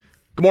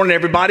Good morning,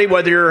 everybody.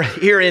 Whether you're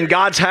here in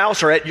God's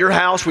house or at your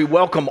house, we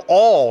welcome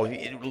all.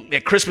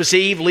 At Christmas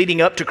Eve, leading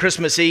up to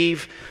Christmas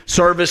Eve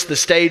service, the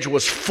stage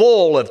was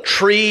full of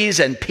trees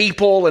and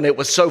people, and it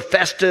was so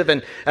festive,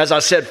 and as I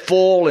said,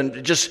 full, and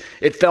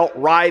it felt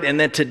right. And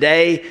then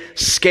today,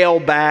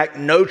 scaled back,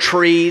 no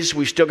trees.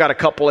 We've still got a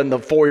couple in the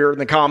foyer in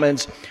the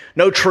commons.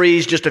 No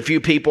trees, just a few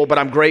people, but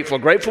I'm grateful.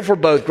 Grateful for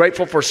both.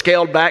 Grateful for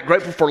scaled back.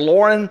 Grateful for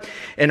Lauren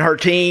and her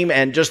team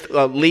and just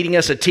leading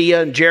us,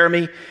 Atia and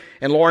Jeremy.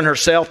 And Lauren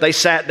herself, they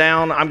sat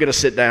down. I'm going to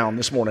sit down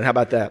this morning. How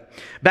about that?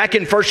 Back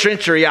in first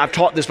century, I've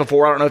taught this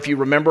before. I don't know if you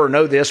remember or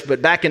know this,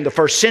 but back in the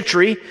first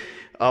century,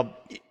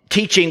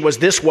 teaching was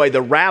this way.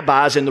 The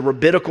rabbis in the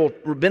rabbinical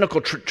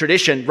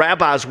tradition,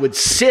 rabbis would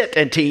sit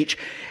and teach,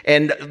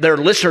 and their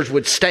listeners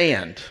would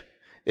stand.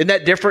 Isn't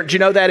that different? Do you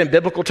know that in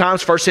biblical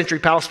times, first century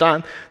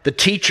Palestine? The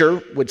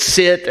teacher would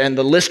sit and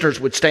the listeners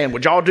would stand.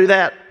 Would y'all do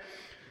that?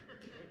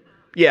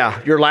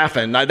 Yeah, you're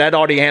laughing. That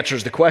already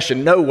answers the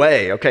question. No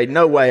way. Okay,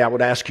 no way I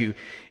would ask you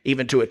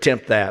even to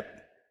attempt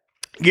that.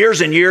 Years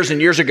and years and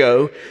years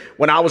ago,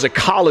 when I was a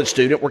college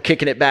student, we're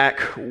kicking it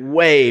back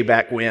way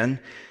back when,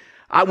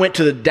 I went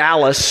to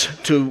Dallas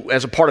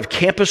as a part of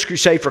Campus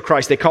Crusade for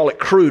Christ. They call it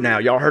Cru now.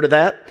 Y'all heard of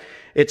that?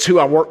 It's who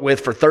I worked with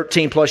for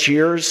 13 plus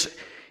years.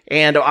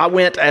 And I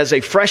went as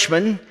a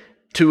freshman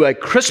to a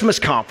Christmas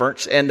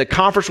conference, and the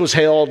conference was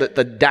held at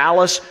the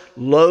Dallas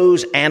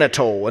Lowe's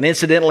Anatole. And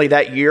incidentally,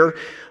 that year,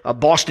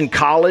 Boston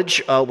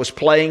College was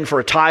playing for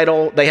a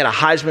title. They had a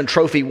Heisman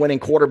Trophy winning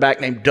quarterback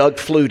named Doug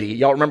Flutie.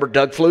 Y'all remember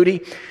Doug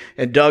Flutie?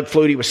 And Doug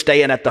Flutie was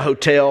staying at the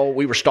hotel.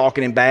 We were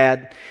stalking him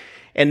bad.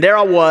 And there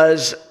I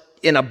was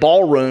in a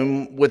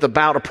ballroom with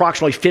about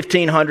approximately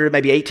 1,500,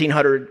 maybe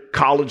 1,800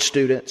 college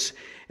students.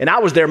 And I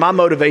was there. My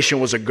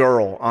motivation was a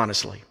girl,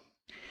 honestly.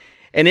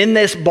 And in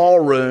this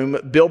ballroom,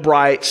 Bill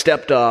Bright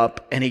stepped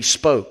up and he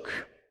spoke.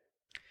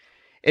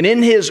 And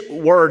in his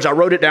words, I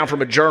wrote it down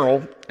from a journal,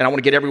 and I want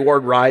to get every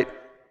word right.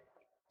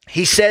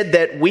 He said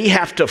that we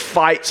have to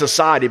fight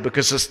society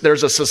because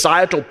there's a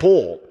societal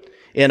pull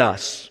in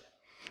us.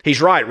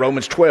 He's right,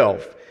 Romans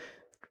 12.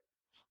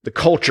 The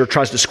culture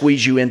tries to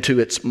squeeze you into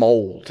its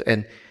mold.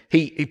 And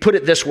he put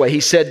it this way. He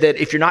said that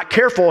if you're not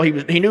careful, he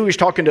knew he was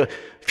talking to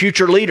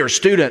future leaders,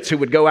 students who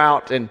would go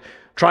out and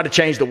try to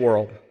change the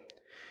world.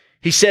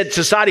 He said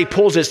society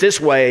pulls us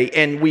this way,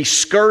 and we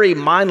scurry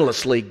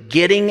mindlessly,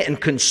 getting and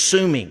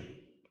consuming.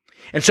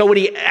 And so what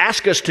he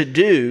asked us to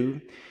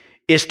do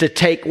is to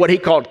take what he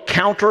called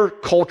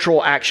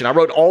countercultural action. I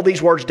wrote all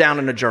these words down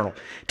in a journal.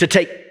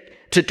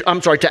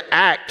 To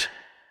act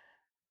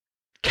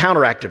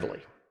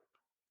counteractively.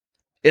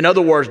 In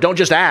other words, don't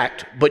just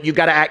act, but you've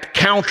got to act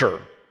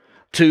counter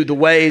to the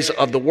ways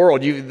of the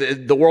world.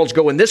 The world's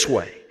going this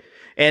way.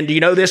 And do you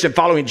know this? In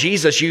following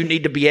Jesus, you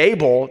need to be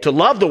able to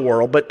love the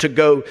world, but to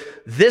go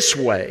this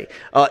way.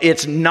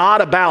 It's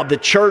not about the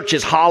church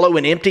is hollow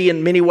and empty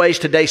in many ways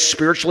today,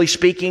 spiritually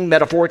speaking,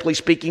 metaphorically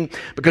speaking,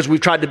 because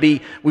we've tried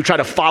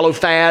to follow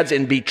fads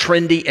and be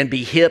trendy and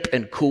be hip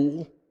and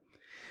cool.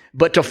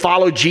 But to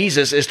follow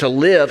Jesus is to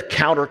live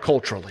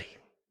counterculturally.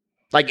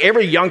 Like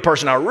every young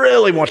person, I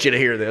really want you to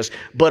hear this,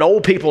 but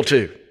old people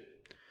too.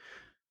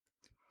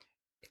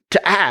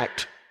 To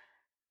act,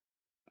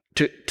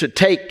 to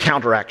take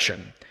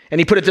counteraction. And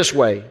he put it this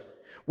way: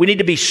 we need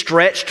to be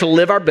stretched to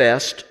live our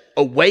best,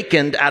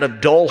 awakened out of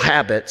dull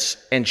habits,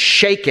 and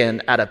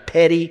shaken out of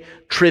petty,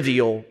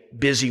 trivial,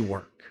 busy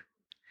work.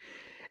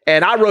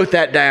 And I wrote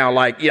that down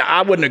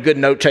I wasn't a good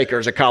note taker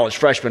as a college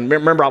freshman.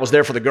 Remember, I was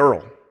there for the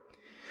girl.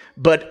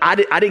 But I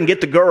didn't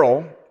get the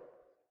girl,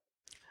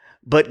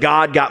 but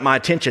God got my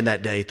attention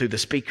that day through the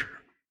speaker.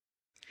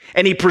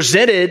 And he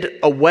presented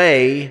a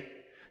way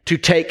to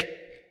take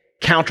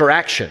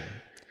counteraction,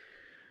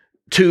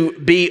 to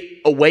be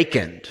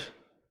awakened,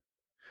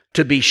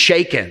 to be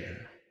shaken,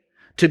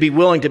 to be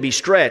willing to be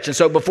stretched. And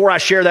so before I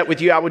share that with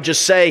you, I would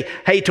just say,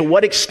 hey, to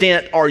what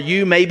extent are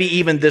you maybe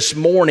even this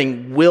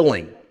morning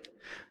willing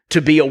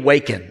to be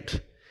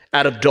awakened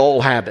out of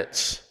dull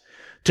habits,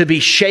 to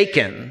be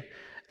shaken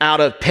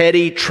out of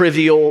petty,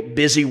 trivial,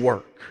 busy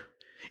work?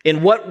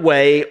 In what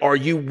way are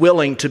you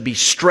willing to be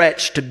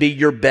stretched to be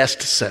your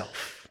best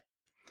self?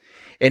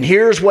 And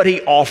here's what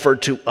he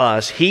offered to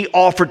us. He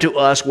offered to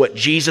us what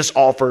Jesus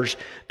offers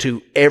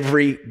to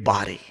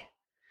everybody.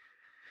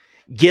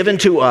 Given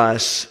to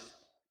us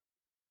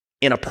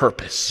in a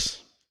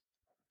purpose.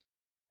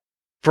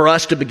 For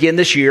us to begin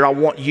this year, I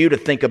want you to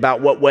think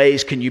about what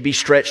ways can you be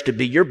stretched to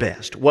be your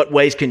best? What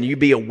ways can you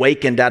be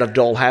awakened out of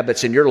dull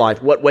habits in your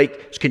life? What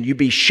ways can you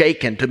be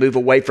shaken to move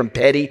away from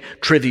petty,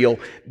 trivial,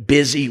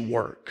 busy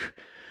work?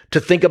 To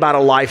think about a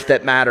life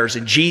that matters.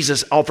 And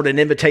Jesus offered an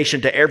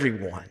invitation to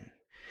everyone.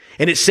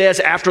 And it says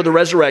after the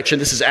resurrection,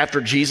 this is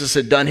after Jesus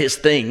had done his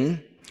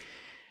thing,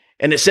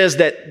 and it says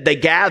that they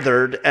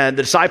gathered, and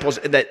the disciples,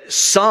 that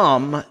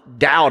some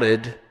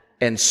doubted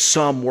and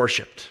some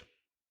worshiped.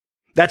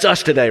 That's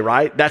us today,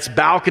 right? That's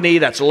balcony,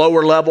 that's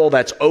lower level,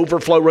 that's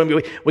overflow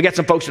room. We got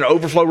some folks in the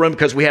overflow room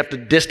because we have to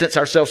distance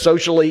ourselves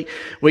socially.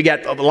 We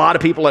got a lot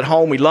of people at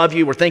home. We love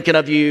you. We're thinking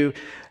of you.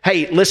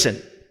 Hey, listen,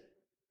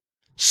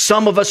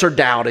 some of us are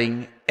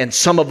doubting and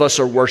some of us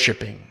are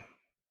worshiping.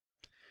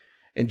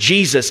 And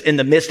Jesus, in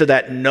the midst of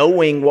that,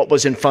 knowing what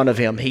was in front of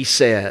him, he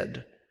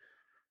said,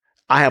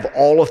 I have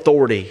all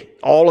authority.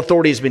 All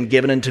authority has been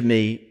given to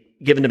me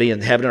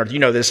in heaven and earth. You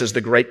know this is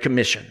the Great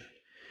Commission.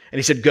 And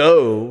he said,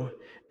 go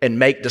and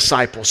make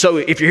disciples. So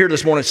if you're here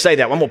this morning, say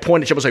that. I'm going to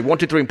point at you. I'm going to say 1,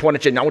 2, 3 and point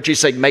at you. And I want you to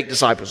say make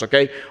disciples,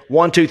 okay?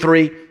 1, 2,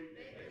 3.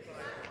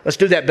 Let's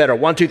do that better.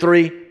 1, 2,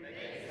 3.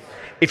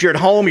 If you're at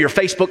home, you're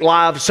Facebook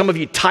Live, some of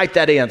you type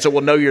that in so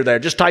we'll know you're there.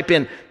 Just type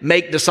in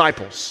make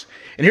disciples.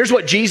 And here's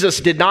what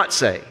Jesus did not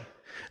say.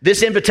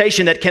 This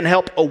invitation that can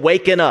help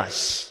awaken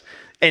us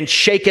and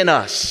shaken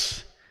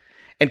us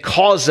and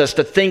cause us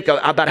to think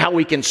about how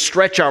we can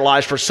stretch our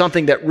lives for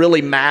something that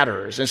really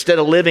matters instead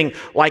of living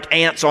like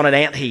ants on an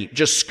ant heap,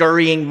 just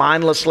scurrying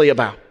mindlessly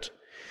about.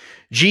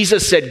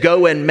 Jesus said,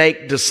 go and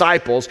make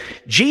disciples.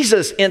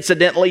 Jesus,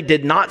 incidentally,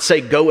 did not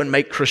say, go and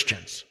make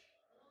Christians.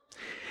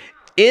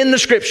 In the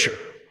scripture,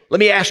 let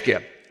me ask you,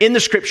 in the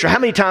scripture, how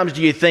many times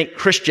do you think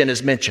Christian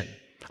is mentioned?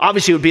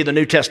 Obviously, it would be the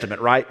New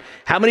Testament, right?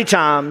 How many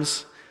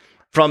times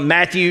from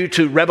Matthew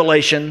to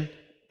Revelation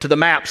to the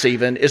maps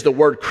even is the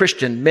word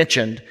Christian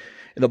mentioned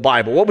in the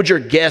Bible? What would your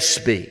guess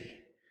be?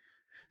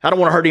 I don't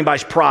want to hurt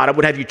anybody's pride. I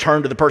would have you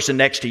turn to the person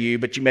next to you,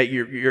 but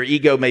your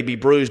ego may be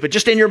bruised. But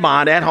just in your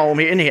mind, at home,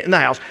 in the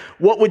house,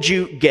 what would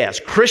you guess?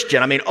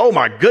 Christian, oh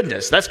my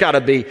goodness, that's got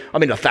to be,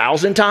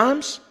 1,000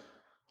 times?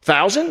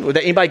 1,000? Would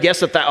anybody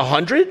guess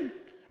 100?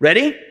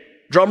 Ready?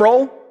 Drum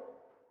roll.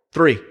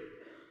 3.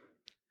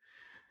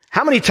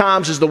 How many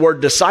times is the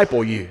word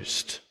disciple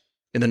used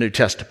in the New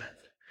Testament?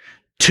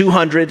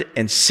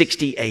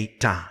 268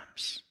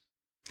 times.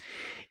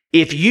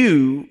 If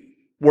you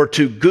were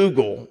to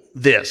Google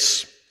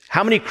this,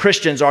 how many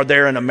Christians are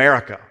there in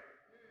America?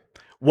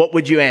 What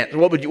would you answer?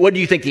 What do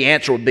you think the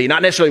answer would be?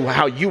 Not necessarily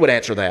how you would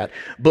answer that,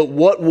 but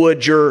what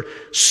would your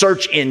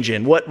search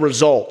engine, what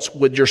results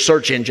would your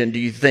search engine, do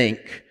you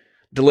think,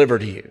 deliver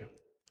to you?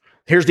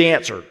 Here's the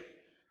answer.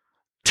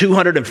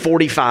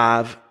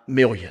 245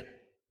 million.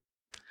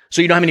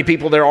 So you know how many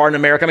people there are in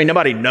America?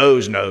 Nobody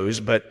knows,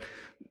 but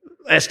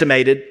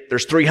estimated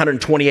there's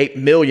 328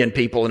 million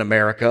people in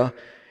America,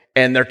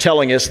 and they're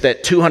telling us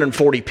that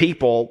 240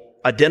 people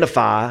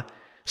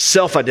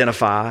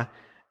self-identify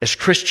as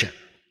Christian.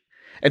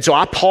 And so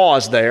I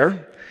pause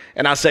there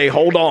and I say,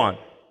 hold on.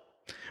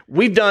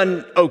 We've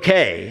done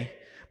okay,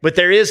 but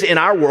there is in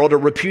our world a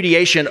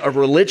repudiation of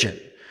religion.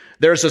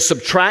 There's a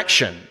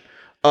subtraction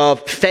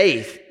of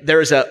faith.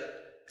 There's an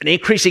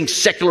increasing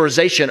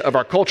secularization of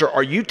our culture.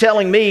 Are you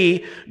telling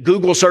me,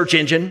 Google search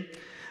engine,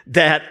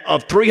 that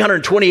of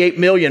 328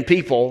 million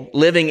people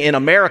living in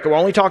America, we're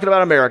only talking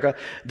about America,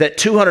 that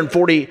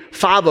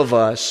 245 of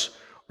us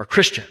are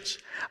Christians?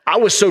 I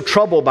was so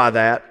troubled by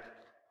that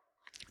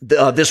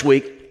this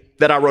week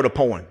that I wrote a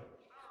poem.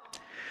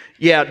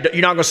 Yeah,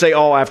 you're not going to say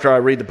oh after I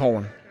read the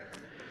poem.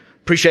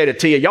 Appreciate it,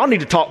 Tia. Y'all need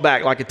to talk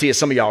back like a Tia,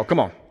 some of y'all. Come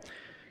on.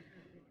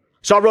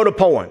 So I wrote a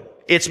poem.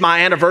 It's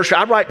my anniversary.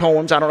 I write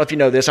poems. I don't know if you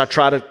know this. I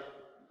try to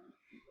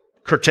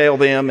curtail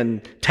them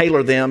and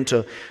tailor them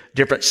to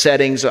different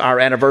settings. Our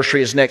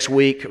anniversary is next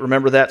week.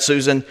 Remember that,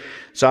 Susan?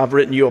 So I've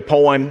written you a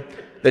poem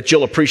that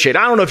you'll appreciate.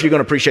 I don't know if you're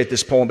going to appreciate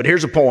this poem, but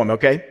here's a poem,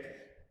 okay?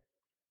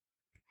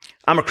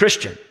 I'm a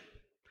Christian.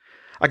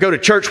 I go to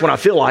church when I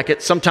feel like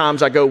it.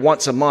 Sometimes I go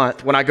once a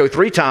month. When I go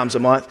 3 times a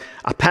month,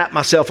 I pat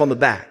myself on the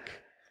back.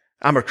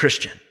 I'm a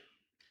Christian.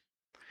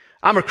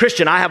 I'm a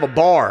Christian. I have a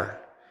bar.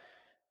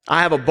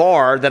 I have a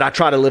bar that I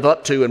try to live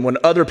up to, and when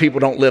other people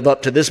don't live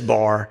up to this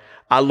bar,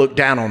 I look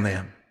down on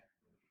them.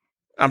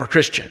 I'm a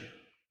Christian.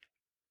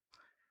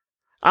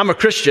 I'm a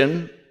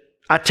Christian.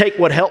 I take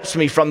what helps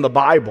me from the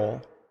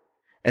Bible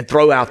and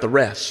throw out the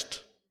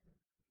rest.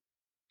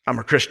 I'm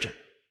a Christian.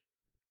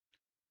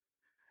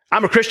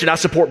 I'm a Christian. I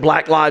support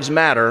Black Lives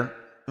Matter,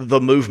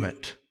 the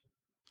movement.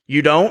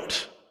 You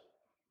don't?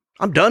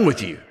 I'm done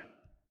with you.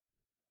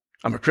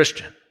 I'm a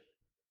Christian.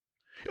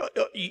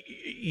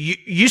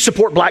 You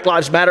support Black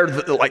Lives Matter,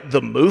 like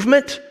the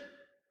movement?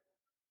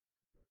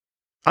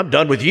 I'm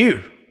done with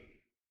you.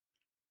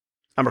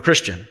 I'm a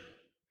Christian.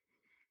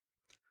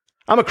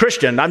 I'm a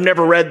Christian. I've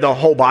never read the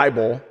whole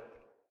Bible.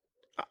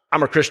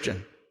 I'm a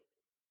Christian.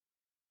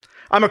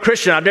 I'm a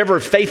Christian. I've never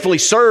faithfully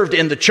served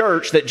in the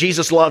church that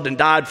Jesus loved and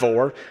died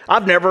for.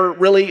 I've never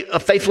really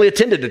faithfully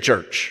attended a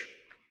church.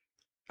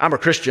 I'm a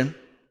Christian.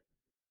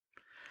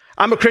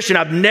 I'm a Christian.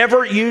 I've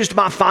never used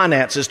my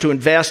finances to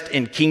invest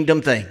in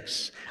kingdom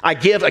things. I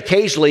give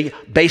occasionally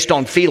based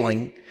on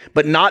feeling,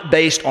 but not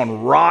based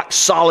on rock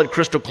solid,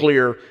 crystal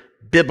clear,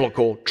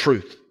 biblical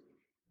truth.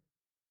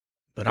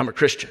 But I'm a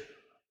Christian.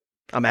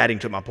 I'm adding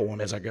to my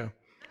poem as I go.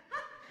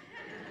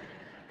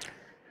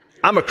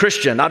 I'm a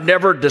Christian. I've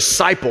never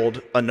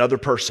discipled another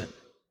person.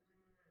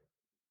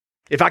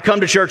 If I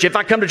come to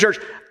church,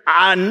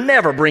 I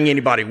never bring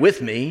anybody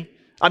with me.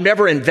 I'm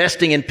never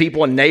investing in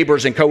people and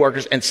neighbors and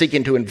coworkers and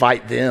seeking to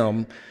invite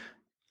them.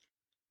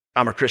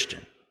 I'm a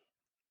Christian.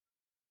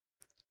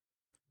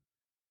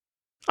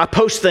 I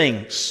post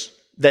things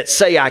that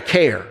say I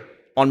care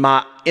on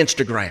my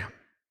Instagram.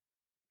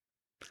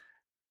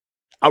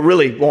 I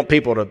really want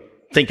people to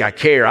think I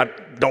care. I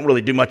don't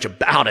really do much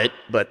about it,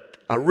 but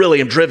I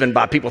really am driven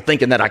by people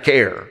thinking that I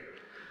care.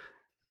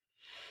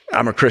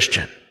 I'm a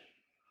Christian.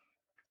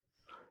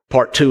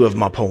 Part 2 of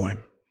my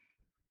poem.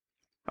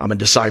 I'm a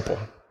disciple.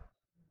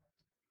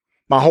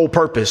 My whole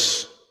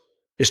purpose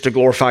is to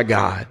glorify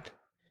God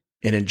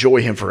and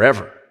enjoy Him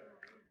forever.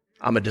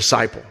 I'm a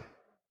disciple.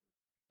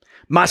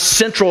 My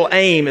central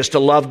aim is to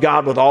love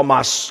God with all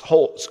my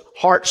whole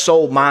heart,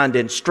 soul, mind,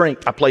 and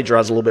strength. I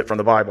plagiarized a little bit from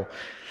the Bible.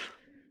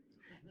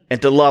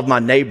 And to love my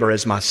neighbor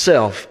as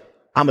myself.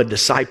 I'm a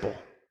disciple.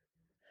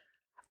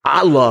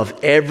 I love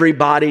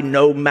everybody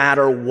no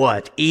matter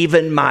what,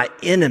 even my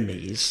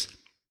enemies.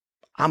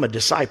 I'm a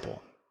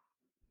disciple.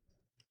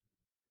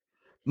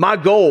 My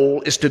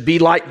goal is to be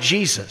like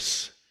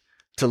Jesus,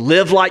 to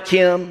live like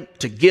Him,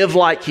 to give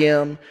like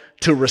Him,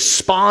 to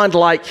respond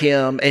like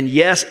Him, and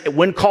yes,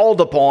 when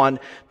called upon,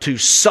 to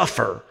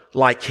suffer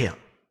like Him.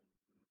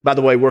 By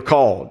the way, we're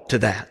called to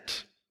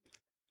that.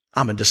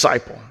 I'm a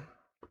disciple.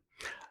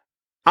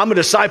 I'm a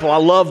disciple. I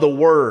love the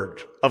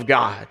Word of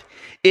God.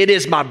 It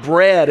is my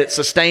bread. It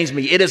sustains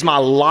me. It is my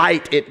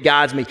light. It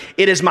guides me.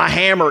 It is my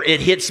hammer. It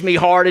hits me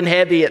hard and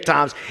heavy at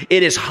times.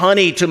 It is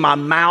honey to my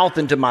mouth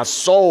and to my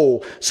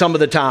soul some of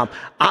the time.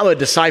 I'm a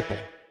disciple.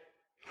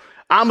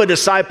 I'm a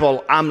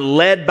disciple. I'm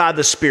led by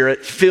the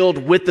Spirit, filled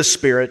with the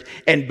Spirit,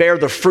 and bear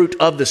the fruit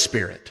of the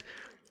Spirit.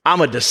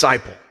 I'm a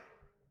disciple.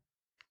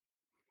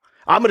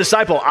 I'm a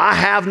disciple. I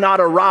have not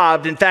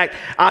arrived. In fact,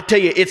 I'll tell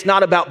you, it's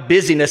not about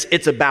busyness.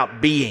 It's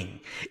about being.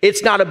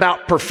 It's not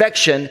about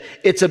perfection.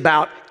 It's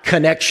about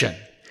connection.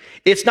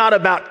 It's not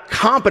about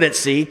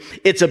competency.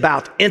 It's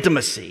about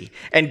intimacy.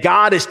 And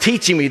God is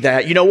teaching me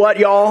that. You know what,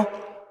 y'all?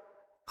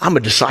 I'm a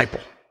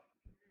disciple.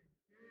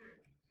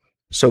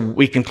 So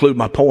we conclude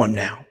my poem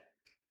now.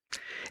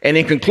 And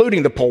in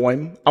concluding the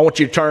poem, I want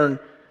you to turn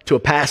to a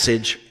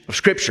passage of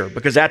Scripture,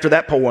 because after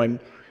that poem,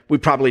 we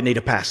probably need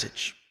a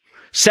passage.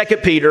 2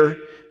 Peter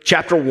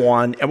chapter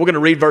 1, and we're going to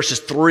read verses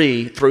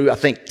 3 through, I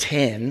think,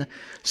 10.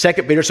 2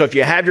 Peter, so if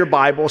you have your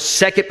Bible,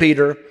 2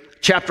 Peter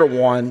chapter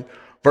 1,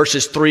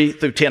 verses 3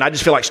 through 10. I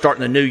just feel like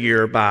starting the new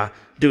year by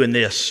doing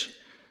this.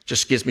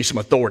 Just gives me some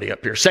authority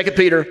up here. 2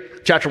 Peter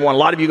chapter 1. A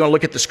lot of you are going to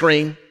look at the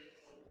screen.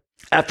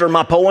 After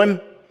my poem,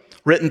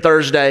 written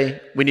Thursday,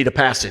 we need a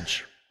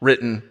passage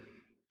written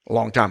a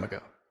long time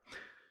ago.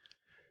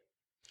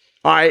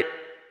 All right,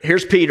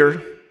 here's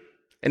Peter,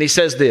 and he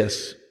says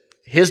this: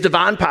 His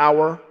divine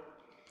power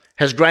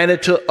has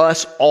granted to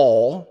us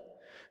all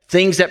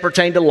things that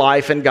pertain to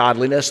life and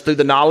godliness through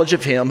the knowledge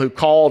of Him who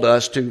called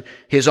us to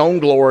His own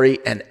glory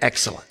and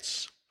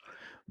excellence,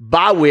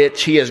 by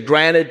which He has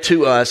granted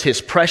to us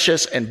His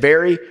precious and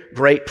very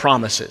great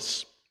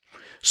promises,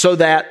 so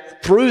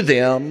that through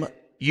them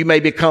you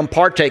may become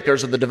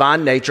partakers of the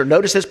divine nature.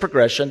 Notice this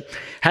progression: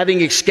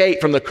 having escaped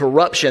from the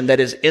corruption that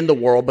is in the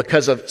world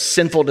because of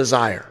sinful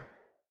desire.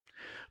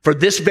 For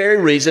this very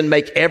reason,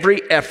 make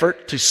every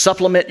effort to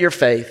supplement your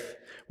faith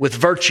with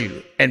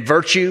virtue, and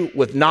virtue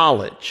with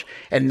knowledge,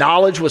 and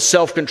knowledge with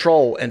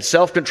self-control, and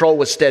self-control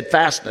with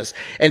steadfastness,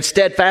 and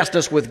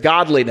steadfastness with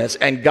godliness,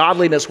 and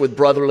godliness with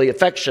brotherly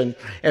affection,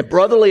 and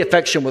brotherly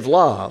affection with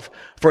love.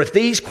 For if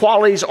these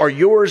qualities are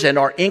yours and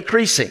are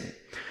increasing,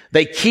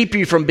 they keep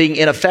you from being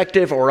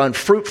ineffective or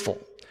unfruitful.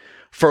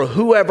 For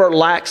whoever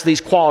lacks these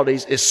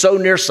qualities is so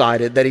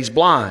nearsighted that he's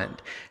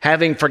blind,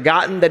 having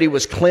forgotten that he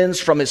was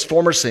cleansed from his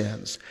former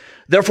sins.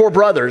 Therefore,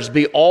 brothers,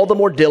 be all the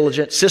more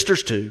diligent,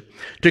 sisters too,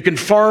 to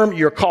confirm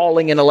your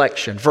calling and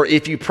election. For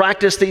if you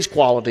practice these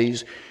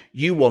qualities,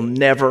 you will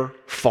never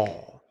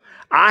fall.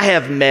 I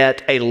have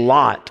met a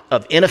lot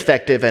of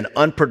ineffective and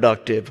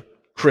unproductive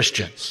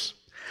Christians.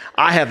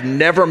 I have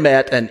never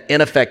met an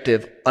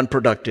ineffective,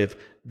 unproductive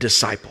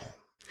disciple.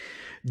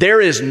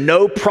 There is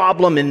no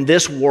problem in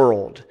this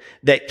world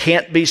that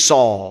can't be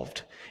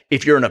solved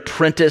if you're an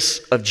apprentice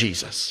of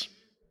Jesus.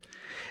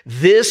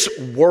 This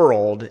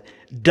world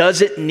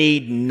doesn't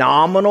need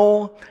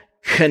nominal,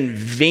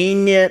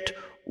 convenient,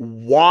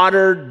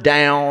 watered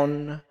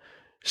down,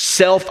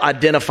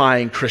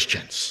 self-identifying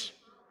Christians.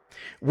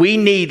 We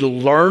need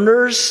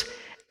learners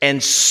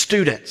and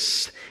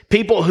students,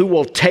 people who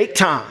will take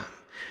time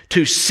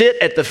to sit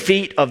at the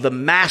feet of the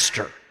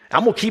Master.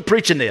 I'm going to keep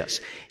preaching this.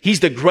 He's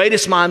the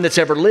greatest mind that's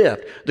ever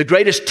lived, the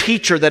greatest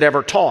teacher that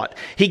ever taught.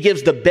 He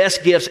gives the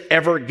best gifts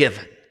ever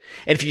given.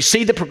 And if you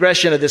see the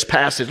progression of this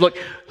passage, look,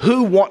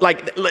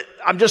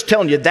 I'm just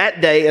telling you, that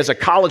day as a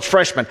college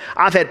freshman,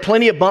 I've had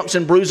plenty of bumps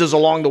and bruises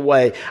along the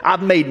way.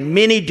 I've made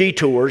many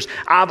detours.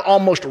 I've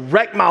almost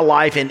wrecked my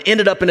life and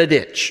ended up in a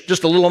ditch.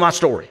 Just a little of my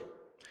story.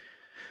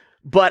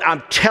 But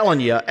I'm telling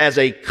you, as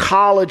a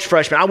college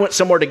freshman, I went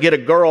somewhere to get a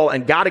girl,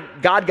 and God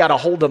got a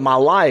hold of my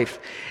life.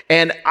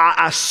 And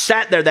I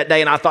sat there that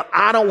day and I thought,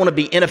 I don't want to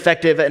be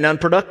ineffective and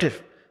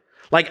unproductive.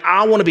 Like,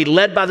 I want to be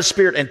led by the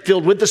Spirit and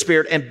filled with the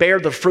Spirit and bear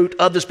the fruit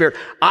of the Spirit.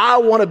 I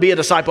want to be a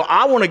disciple.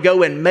 I want to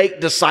go and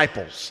make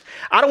disciples.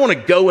 I don't want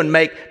to go and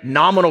make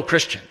nominal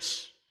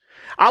Christians.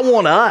 I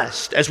want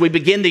us, as we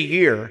begin the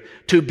year,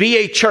 to be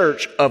a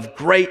church of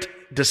great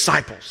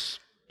disciples.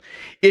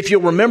 If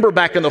you'll remember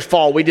back in the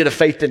fall, we did a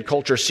Faith and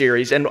Culture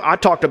series, and I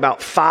talked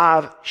about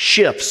 5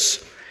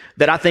 shifts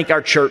that I think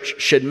our church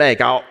should make.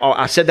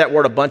 I said that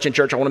word a bunch in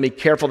church. I want to be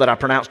careful that I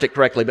pronounced it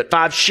correctly, but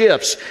 5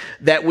 shifts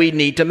that we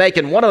need to make.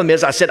 And one of them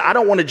is, I said,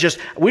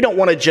 we don't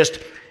want to just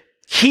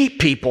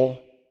keep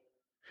people.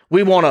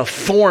 We want to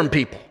form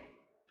people.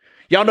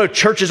 Y'all know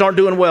churches aren't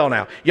doing well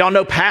now. Y'all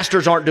know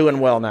pastors aren't doing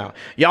well now.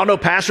 Y'all know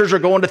pastors are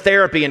going to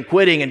therapy and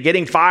quitting and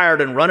getting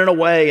fired and running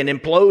away and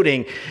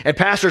imploding. And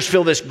pastors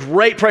feel this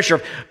great pressure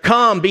of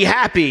come, be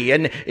happy.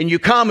 And you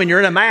come and you're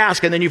in a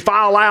mask and then you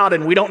file out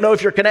and we don't know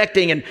if you're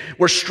connecting and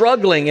we're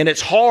struggling and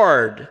it's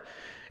hard.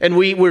 And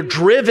we're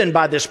driven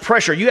by this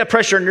pressure. You have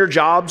pressure in your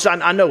jobs.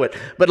 I know it.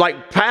 But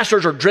like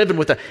pastors are driven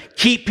with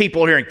keep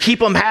people here and keep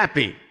them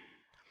happy.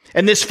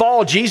 And this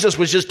fall, Jesus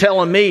was just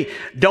telling me,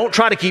 don't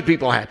try to keep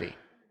people happy.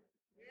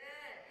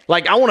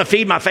 Like, I want to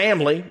feed my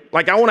family.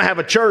 Like, I want to have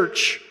a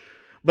church.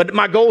 But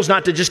my goal is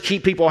not to just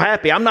keep people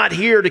happy. I'm not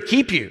here to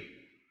keep you.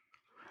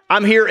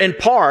 I'm here in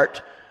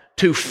part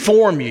to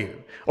form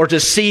you or to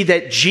see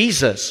that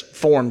Jesus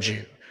formed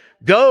you.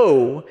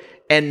 Go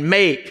and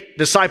make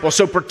disciples.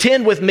 So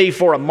pretend with me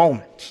for a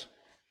moment.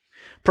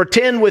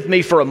 Pretend with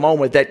me for a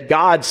moment that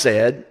God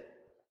said,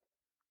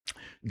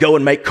 go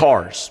and make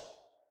cars.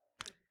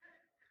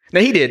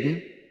 Now, he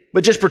didn't,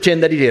 but just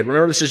pretend that he did.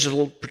 Remember, this is just a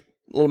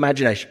little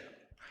imagination.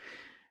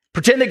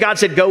 Pretend that God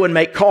said, go and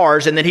make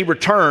cars, and then he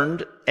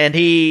returned and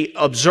he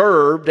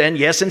observed and,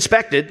 yes,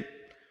 inspected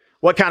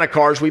what kind of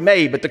cars we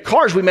made. But the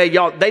cars we made,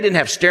 y'all, they didn't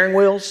have steering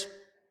wheels.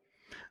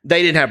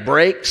 They didn't have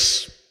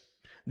brakes.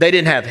 They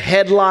didn't have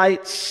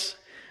headlights.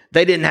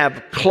 They didn't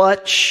have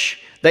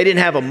clutch. They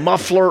didn't have a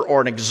muffler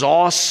or an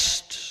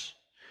exhaust.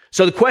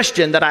 So the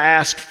question that I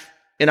ask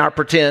in our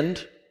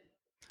pretend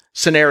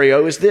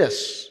scenario is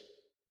this.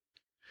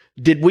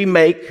 Did we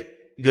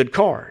make good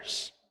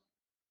cars?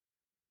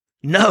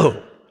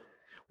 No.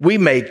 We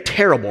made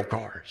terrible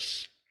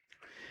cars.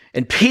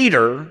 And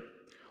Peter,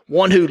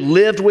 one who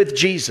lived with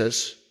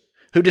Jesus,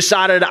 who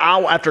decided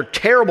after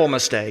terrible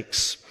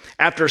mistakes,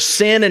 after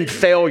sin and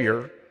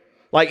failure,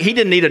 like he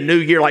didn't need a new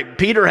year. Like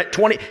Peter had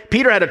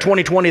a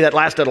 2020 that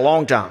lasted a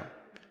long time.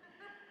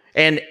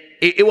 And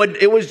it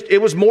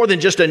was more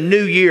than just a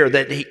new year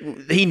that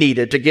he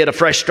needed to get a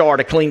fresh start,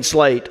 a clean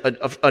slate,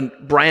 a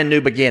brand new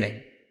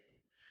beginning.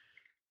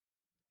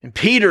 And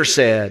Peter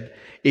said,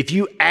 if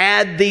you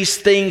add these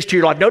things to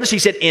your life, notice he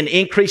said in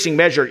increasing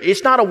measure,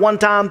 it's not a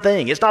one-time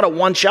thing. It's not a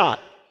one shot.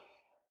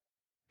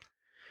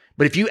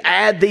 But if you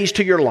add these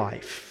to your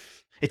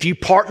life, if you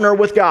partner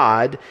with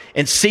God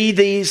and see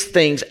these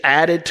things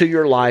added to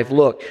your life,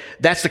 look,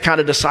 that's the kind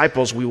of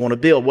disciples we want to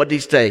build. What did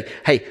he say?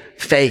 Hey,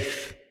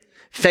 faith.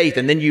 Faith.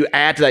 And then you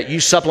add to that,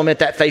 you supplement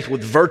that faith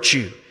with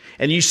virtue.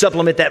 And you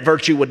supplement that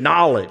virtue with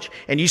knowledge.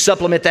 And you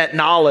supplement that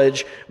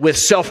knowledge with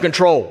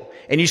self-control.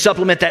 And you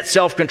supplement that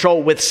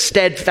self-control with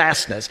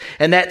steadfastness,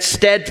 and that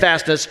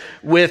steadfastness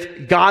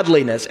with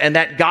godliness, and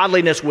that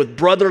godliness with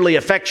brotherly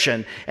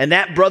affection, and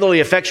that brotherly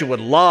affection with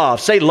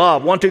love. Say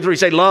love. 1, 2, 3,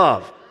 say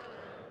love.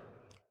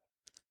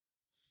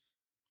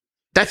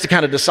 That's the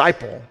kind of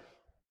disciple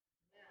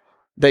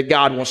that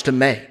God wants to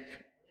make.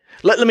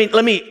 Let me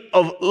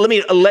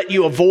let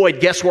you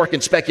avoid guesswork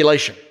and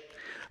speculation.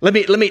 Let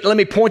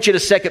me point you to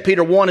 2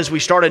 Peter 1 as we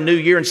start a new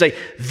year and say,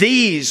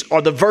 these are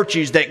the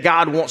virtues that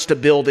God wants to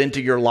build into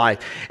your life.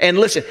 And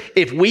listen,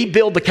 if we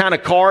build the kind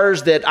of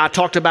cars that I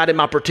talked about in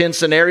my pretend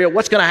scenario,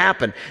 what's going to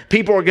happen?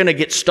 People are going to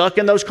get stuck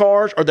in those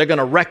cars or they're going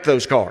to wreck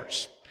those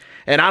cars.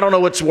 And I don't know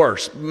what's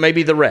worse,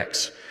 maybe the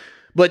wrecks.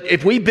 But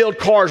if we build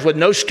cars with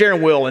no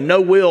steering wheel and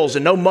no wheels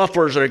and no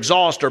mufflers or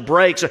exhaust or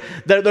brakes,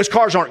 those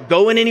cars aren't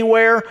going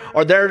anywhere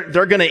or they're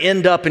going to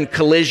end up in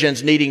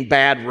collisions needing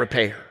bad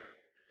repair.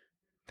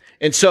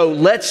 And so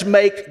let's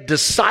make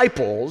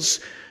disciples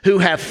who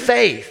have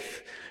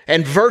faith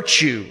and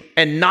virtue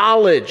and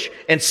knowledge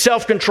and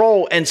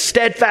self-control and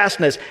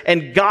steadfastness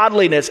and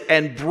godliness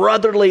and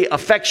brotherly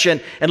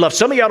affection and love.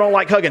 Some of y'all don't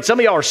like hugging. Some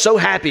of y'all are so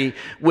happy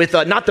with,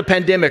 not the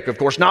pandemic, of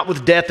course, not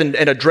with death and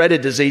a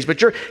dreaded disease,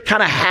 but you're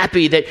kind of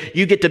happy that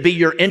you get to be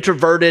your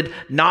introverted,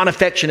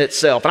 non-affectionate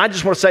self. And I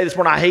just want to say this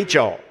morning, I hate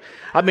y'all.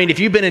 I mean, if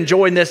you've been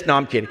enjoying this, no,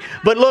 I'm kidding.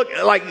 But look,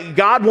 like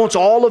God wants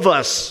all of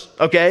us,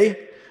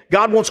 okay?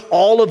 God wants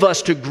all of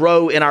us to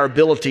grow in our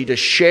ability to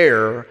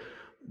share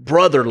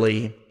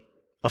brotherly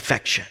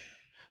affection.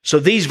 So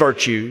these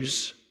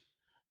virtues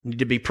need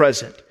to be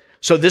present.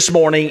 So this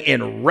morning,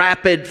 in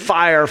rapid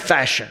fire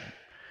fashion,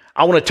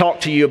 I want to talk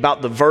to you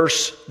about the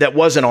verse that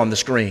wasn't on the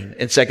screen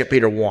in 2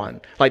 Peter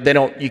 1. Like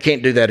you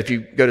can't do that if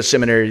you go to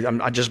seminary.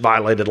 I just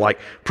violated like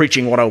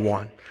preaching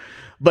 101.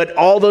 But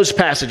all those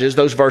passages,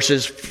 those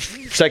verses,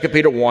 2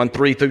 Peter 1,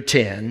 3 through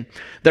 10,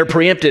 they're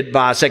preempted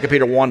by 2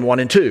 Peter 1, 1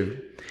 and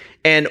 2.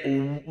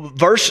 And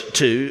verse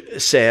 2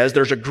 says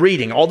there's a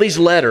greeting. All these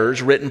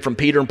letters written from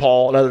Peter and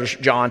Paul and others,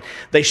 John,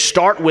 they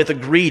start with a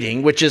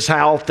greeting, which is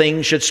how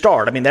things should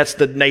start. I mean, that's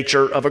the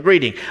nature of a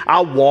greeting.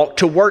 I walked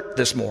to work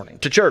this morning,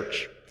 to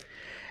church.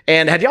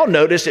 And have y'all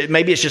noticed,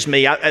 maybe it's just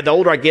me, the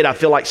older I get, I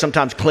feel like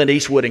sometimes Clint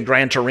Eastwood in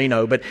Gran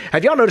Torino, but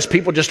have y'all noticed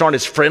people just aren't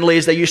as friendly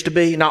as they used to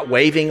be, not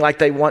waving like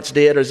they once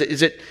did? Or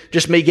is it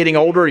just me getting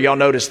older, or y'all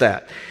notice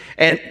that?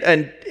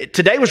 And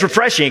today was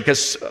refreshing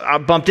because I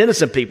bumped into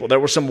some people.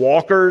 There were some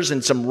walkers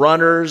and some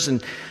runners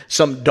and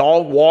some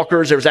dog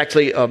walkers. There was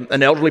actually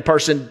an elderly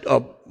person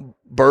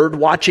bird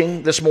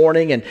watching this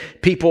morning, and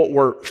people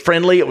were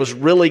friendly. It was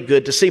really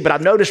good to see. But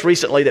I've noticed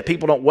recently that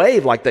people don't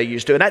wave like they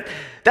used to. And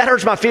that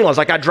hurts my feelings.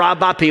 Like I drive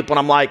by people and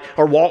I'm like,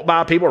 or walk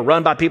by people or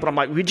run by people. And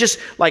I'm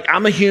like,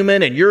 I'm a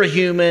human and you're a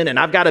human and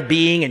I've got a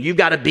being and you've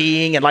got a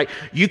being. And like,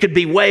 you could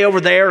be way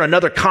over there in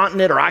another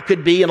continent, or I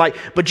could be. And like,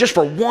 but just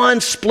for one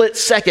split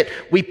second,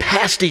 we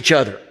passed each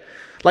other.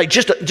 Like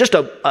just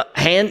a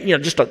hand,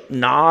 just a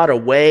nod, a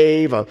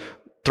wave,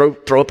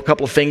 Throw up a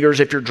couple of fingers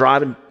if you're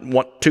driving,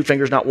 two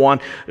fingers, not one.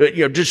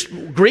 Just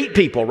greet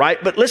people,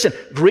 right? But listen,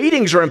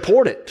 greetings are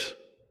important.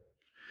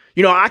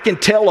 I can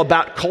tell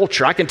about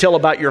culture. I can tell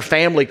about your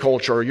family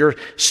culture, or your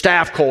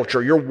staff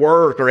culture, your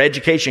work or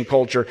education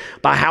culture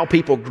by how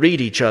people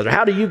greet each other.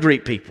 How do you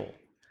greet people?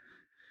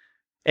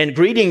 And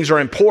greetings are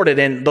important,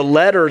 and the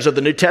letters of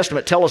the New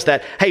Testament tell us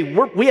that, hey,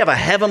 we have a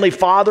heavenly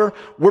Father.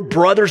 We're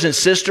brothers and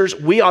sisters.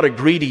 We ought to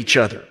greet each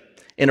other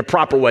in a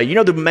proper way. You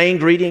know the main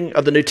greeting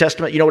of the New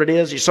Testament? You know what it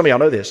is? Some of y'all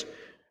know this.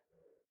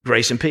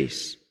 Grace and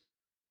peace.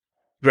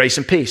 Grace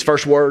and peace.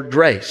 First word,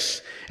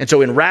 grace. And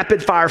so in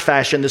rapid fire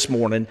fashion this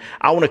morning,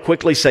 I want to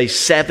quickly say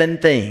 7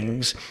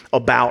 things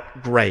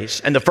about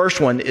grace. And the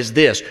first one is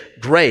this: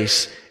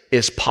 grace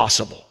is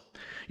possible.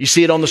 You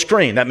see it on the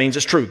screen. That means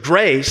it's true.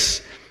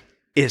 Grace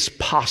is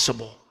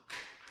possible.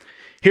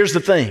 Here's the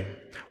thing.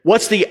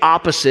 What's the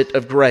opposite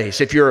of grace?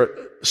 If you're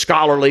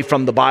scholarly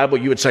from the Bible,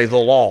 you would say the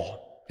law.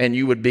 And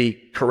you would be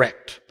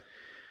correct.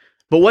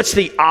 But what's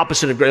the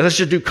opposite of grace? Let's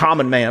just do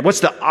common man.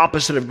 What's the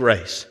opposite of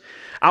grace?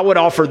 I would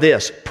offer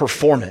this: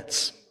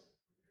 performance.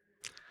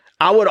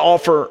 I would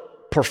offer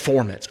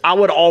performance. I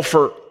would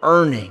offer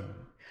earning.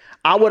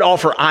 I would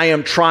offer I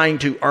am trying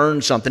to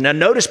earn something. Now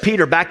notice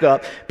Peter, back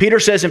up. Peter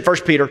says in 2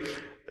 Peter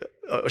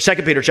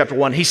chapter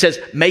 1, he says,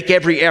 make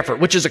every effort,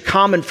 which is a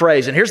common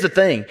phrase. And here's the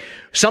thing.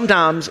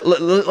 Sometimes,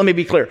 let me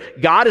be clear.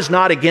 God is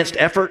not against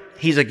effort.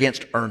 He's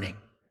against earning.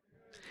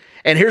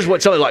 And here's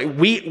what's like.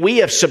 We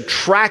have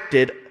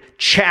subtracted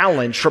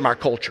challenge from our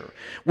culture.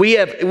 We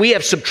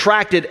have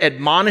subtracted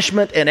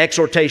admonishment and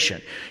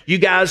exhortation. You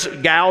guys,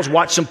 gals,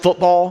 watch some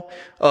football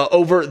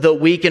over the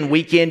week and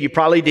weekend. You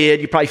probably did.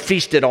 You probably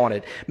feasted on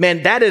it.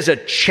 Man, that is a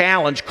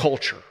challenge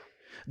culture.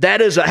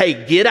 That is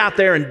hey, get out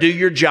there and do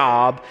your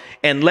job,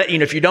 and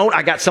if you don't,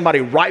 I got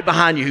somebody right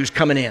behind you who's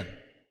coming in.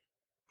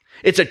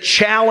 It's a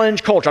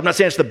challenge culture. I'm not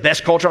saying it's the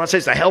best culture. I'm not saying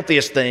it's the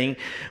healthiest thing,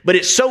 but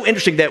it's so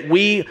interesting that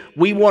we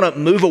want to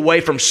move away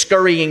from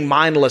scurrying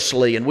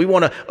mindlessly, and we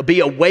want to be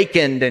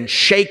awakened and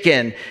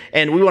shaken,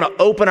 and we want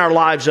to open our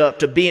lives up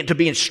to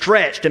being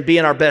stretched and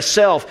being our best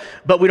self,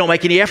 but we don't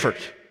make any effort.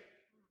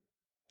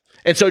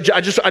 And so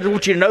I just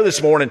want you to know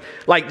this morning,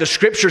 like the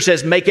scripture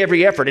says, make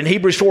every effort. In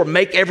Hebrews 4,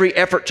 make every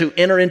effort to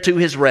enter into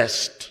his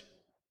rest,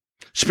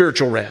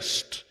 spiritual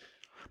rest.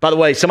 By the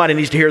way, somebody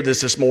needs to hear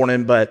this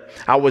morning, but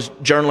I was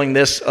journaling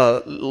this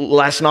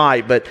last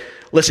night. But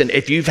listen,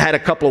 if you've had a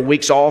couple of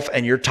weeks off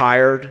and you're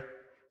tired,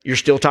 you're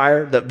still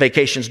tired, the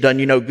vacation's done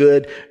you no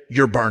good,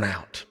 you're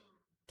burnout.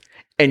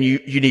 And you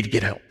need to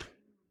get help.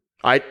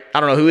 I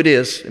don't know who it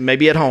is. It may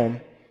be at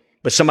home,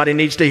 but somebody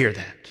needs to hear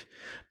that.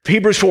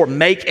 Hebrews 4,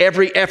 make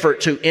every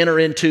effort to enter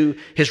into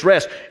his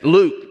rest.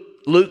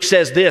 Luke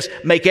says this,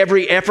 make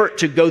every effort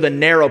to go the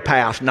narrow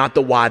path, not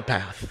the wide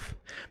path.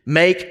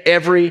 Make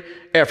every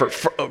effort.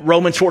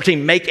 Romans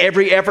 14, make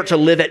every effort to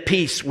live at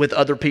peace with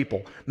other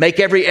people.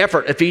 Make every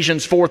effort,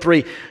 Ephesians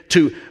 4:3,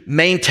 to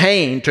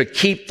maintain, to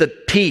keep the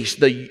peace,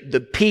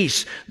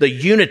 the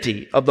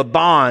unity of the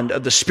bond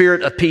of the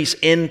spirit of peace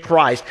in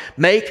Christ.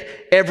 Make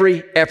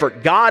every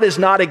effort. God is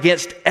not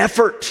against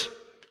effort.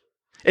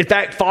 In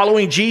fact,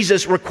 following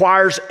Jesus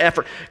requires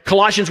effort.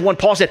 Colossians 1,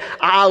 Paul said,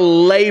 I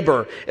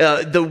labor.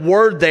 The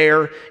word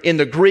there in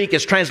the Greek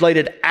is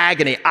translated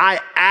agony. I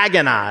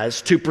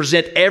agonize to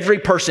present every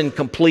person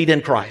complete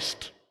in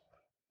Christ.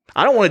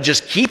 I don't want to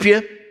just keep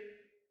you.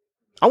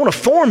 I want to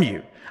form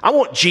you. I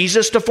want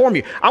Jesus to form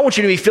you. I want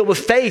you to be filled with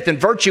faith and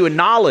virtue and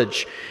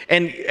knowledge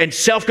and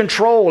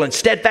self-control and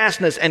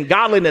steadfastness and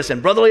godliness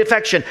and brotherly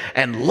affection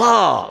and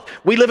love.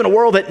 We live in a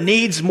world that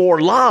needs more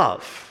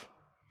love.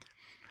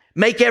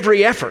 Make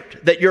every effort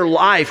that your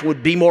life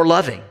would be more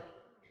loving.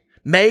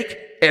 Make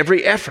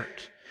every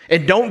effort.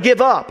 And don't give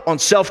up on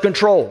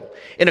self-control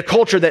in a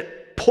culture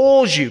that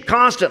pulls you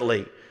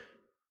constantly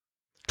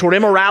toward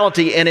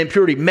immorality and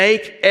impurity.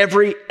 Make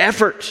every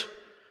effort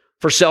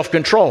for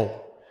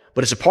self-control.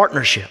 But it's a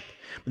partnership.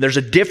 There's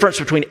a difference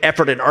between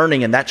effort and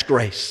earning, and that's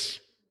grace.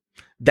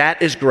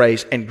 That is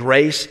grace, and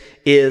grace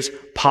is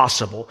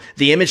possible.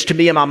 The image to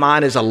me in my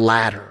mind is a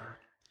ladder.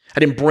 I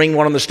didn't bring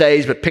one on the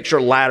stage, but picture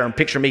a ladder and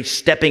picture me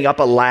stepping up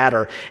a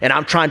ladder and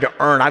I'm trying to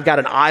earn. I've got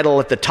an idol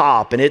at the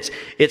top and it's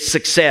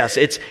success.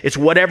 It's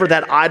whatever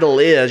that idol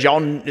is. Y'all,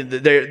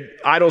 their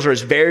idols are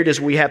as varied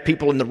as we have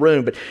people in the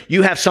room, but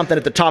you have something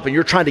at the top and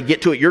you're trying to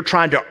get to it. You're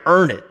trying to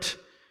earn it.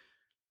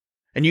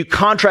 And you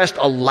contrast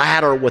a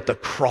ladder with the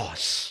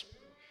cross.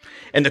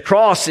 And the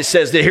cross, it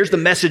says that here's the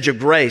message of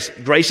grace.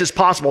 Grace is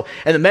possible.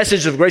 And the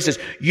message of grace is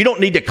you don't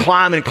need to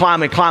climb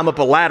up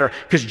a ladder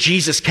because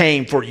Jesus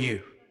came for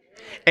you.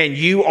 And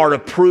you are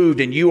approved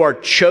and you are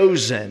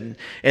chosen.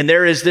 And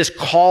there is this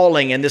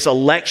calling and this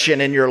election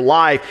in your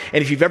life.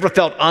 And if you've ever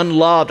felt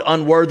unloved,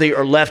 unworthy,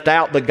 or left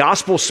out, the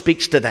gospel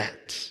speaks to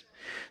that.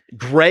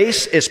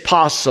 Grace is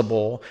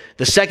possible.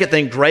 The second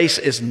thing, grace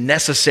is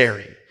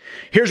necessary.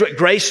 Here's what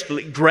grace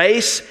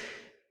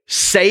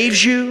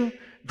saves you,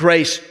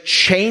 grace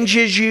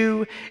changes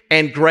you,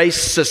 and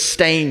grace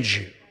sustains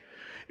you.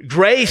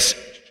 Grace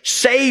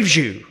saves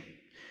you.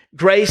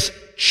 Grace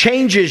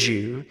changes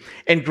you,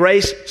 and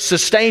grace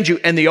sustains you.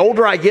 And the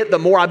older I get, the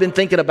more I've been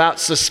thinking about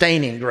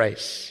sustaining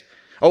grace.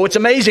 Oh, it's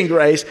amazing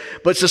grace,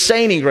 but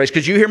sustaining grace.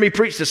 Because you hear me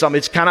preach this some.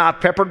 It's kind of,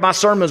 I've peppered my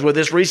sermons with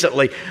this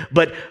recently.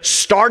 But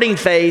starting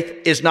faith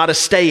is not a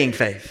staying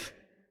faith.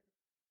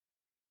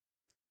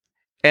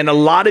 And a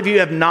lot of you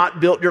have not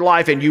built your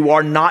life, and you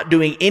are not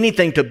doing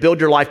anything to build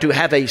your life to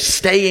have a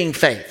staying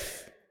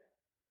faith.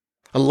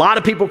 A lot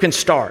of people can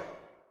start.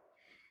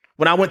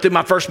 When I went through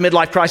my first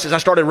midlife crisis, I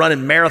started running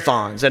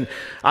marathons, and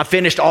I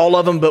finished all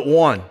of them but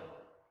one.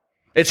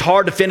 It's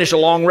hard to finish a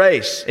long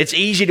race. It's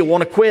easy to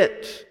want to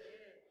quit.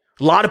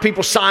 A lot of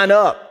people sign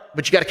up,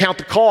 but you got to count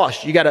the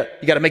cost. You got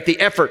to make the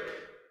effort.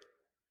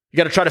 You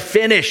got to try to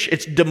finish.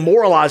 It's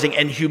demoralizing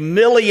and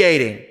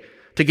humiliating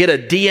to get a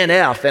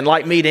DNF and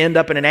like me to end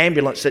up in an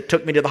ambulance that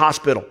took me to the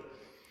hospital.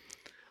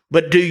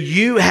 But do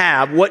you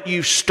have what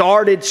you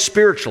started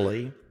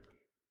spiritually?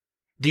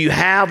 Do you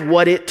have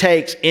what it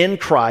takes in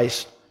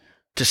Christ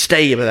to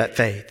stay in that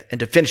faith and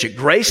to finish it?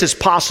 Grace is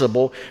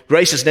possible.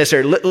 Grace is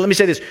necessary. Let me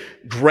say this.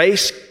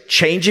 Grace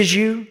changes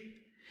you,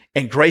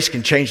 and grace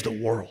can change the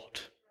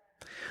world.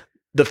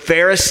 The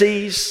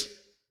Pharisees,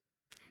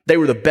 they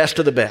were the best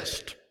of the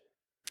best.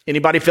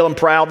 Anybody feeling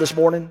proud this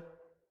morning?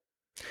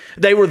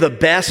 They were the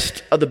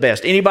best of the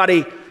best.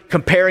 Anybody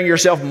comparing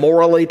yourself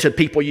morally to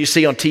people you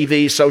see on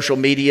TV, social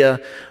media,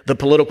 the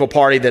political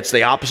party that's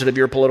the opposite of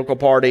your political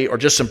party, or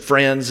just some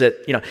friends that,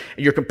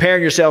 you're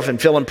comparing yourself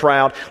and feeling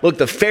proud? Look,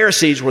 the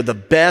Pharisees were the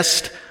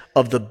best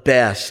of the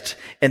best,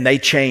 and they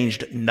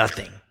changed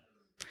nothing.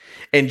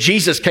 And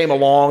Jesus came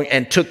along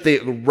and took the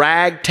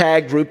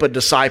ragtag group of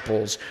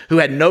disciples who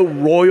had no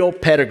royal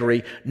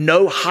pedigree,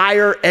 no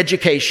higher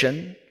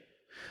education.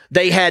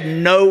 They had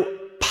no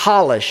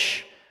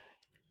polish,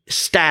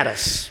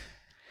 status.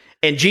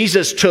 And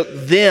Jesus took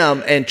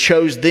them and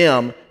chose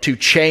them to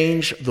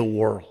change the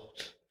world.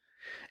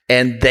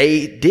 And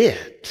they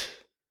did.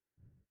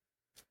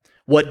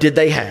 What did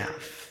they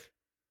have?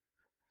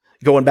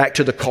 Going back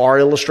to the car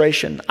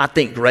illustration, I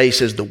think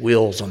grace is the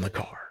wheels on the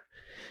car.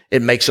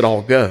 It makes it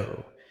all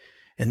go.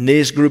 And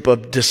this group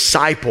of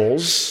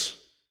disciples,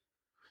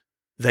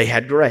 they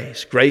had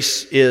grace.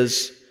 Grace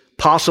is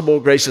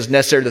possible. Grace is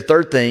necessary. The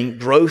third thing,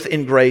 growth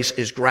in grace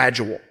is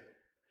gradual.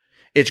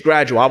 It's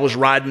gradual. I was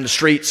riding the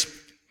streets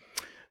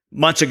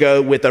months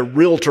ago with a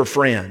realtor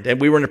friend, and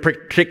we were in a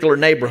particular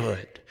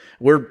neighborhood.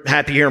 We're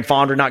happy here in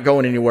Fondren, not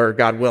going anywhere,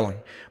 God willing.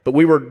 But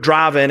we were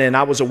driving, and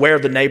I was aware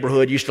of the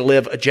neighborhood, used to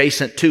live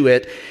adjacent to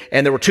it,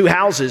 and there were two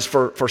houses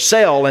for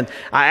sale. And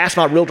I asked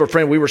my realtor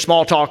friend, we were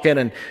small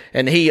talking,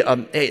 and he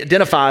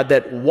identified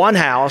that one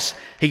house,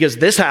 he goes,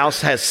 this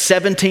house has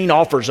 17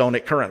 offers on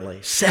it currently.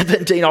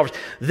 17 offers.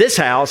 This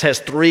house has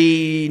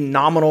 3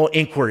 nominal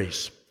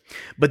inquiries.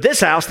 But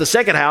this house, the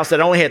second house that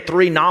only had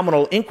 3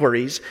 nominal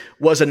inquiries,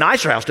 was a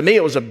nicer house. To me,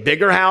 it was a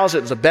bigger house.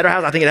 It was a better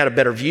house. I think it had a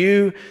better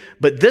view.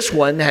 But this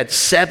one had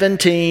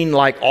 17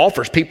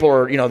 offers. People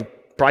are, the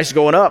price is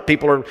going up.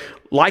 People are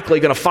likely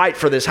going to fight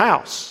for this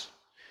house.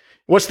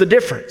 What's the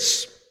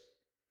difference?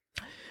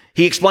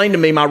 He explained to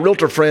me, my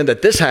realtor friend,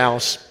 that this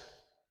house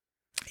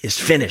is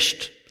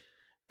finished.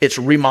 It's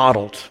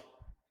remodeled.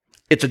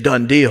 It's a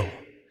done deal.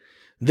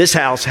 This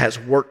house has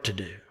work to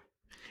do.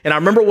 And I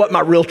remember what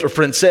my realtor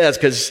friend says,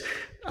 because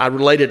I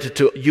related it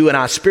to you and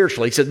I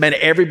spiritually. He said, man,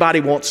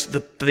 everybody wants the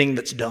thing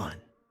that's done.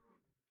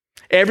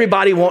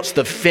 Everybody wants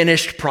the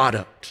finished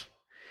product.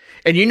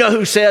 And you know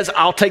who says,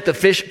 I'll take the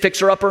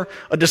fixer-upper?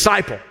 A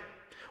disciple.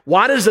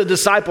 Why does the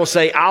disciple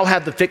say, I'll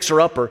have the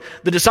fixer-upper?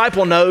 The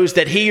disciple knows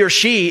that he or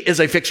she is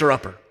a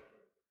fixer-upper.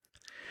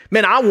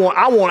 Man, I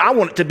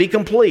want it to be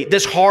complete.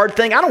 This hard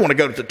thing, I don't want to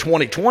go to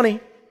 2020.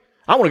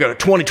 I want to go to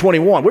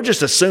 2021. We're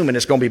just assuming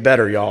it's going to be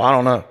better, y'all. I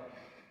don't know.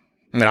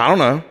 I don't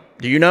know.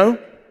 Do you know?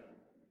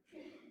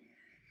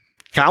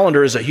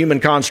 Calendar is a human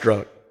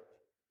construct.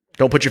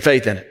 Don't put your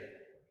faith in it.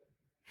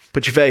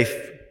 Put your faith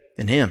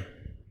in Him.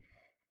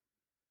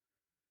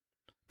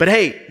 But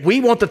hey,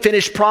 we want the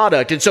finished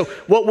product. And so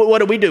what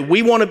do?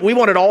 We want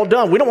it all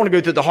done. We don't want to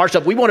go through the hard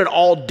stuff. We want it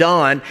all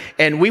done.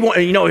 And we want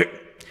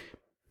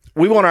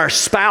our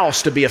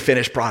spouse to be a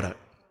finished product.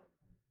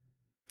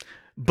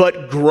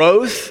 But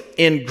growth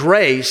in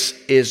grace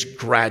is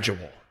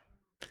gradual.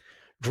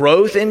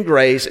 Growth in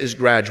grace is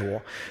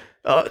gradual.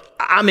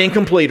 I'm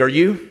incomplete. Are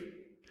you?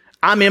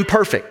 I'm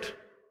imperfect.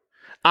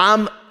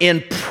 I'm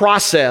in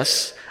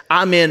process.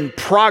 I'm in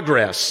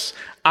progress.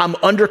 I'm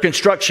under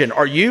construction.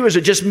 Are you? Is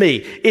it just me?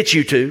 It's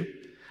you too.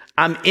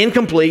 I'm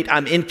incomplete.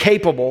 I'm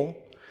incapable.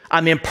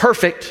 I'm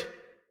imperfect.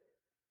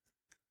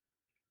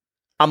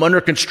 I'm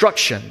under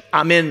construction.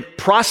 I'm in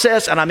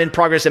process and I'm in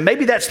progress. And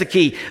maybe that's the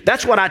key.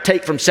 That's what I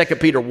take from 2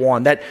 Peter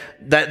 1, that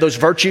those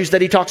virtues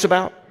that he talks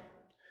about.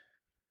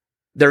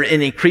 They're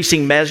in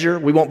increasing measure.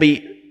 We won't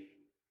be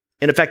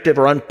ineffective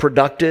or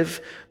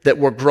unproductive, that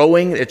we're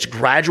growing. It's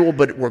gradual,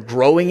 but we're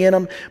growing in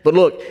them. But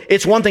look,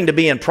 it's one thing to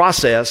be in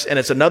process and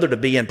it's another to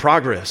be in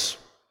progress.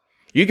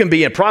 You can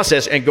be in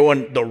process and go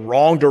in the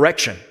wrong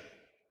direction.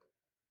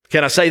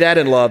 Can I say that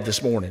in love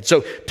this morning?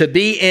 So to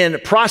be in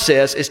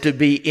process is to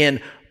be in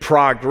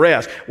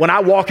progress. When I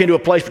walk into a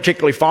place,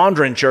 particularly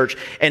Fondren Church,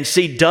 and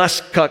see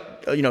dust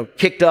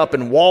kicked up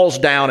and walls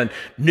down and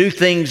new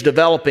things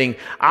developing,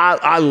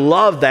 I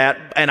love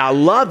that, and I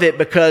love it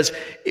because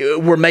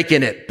we're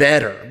making it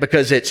better,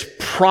 because it's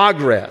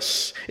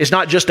progress. It's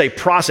not just a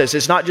process.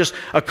 It's not just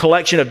a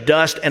collection of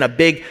dust and a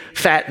big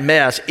fat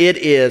mess. It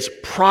is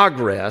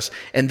progress,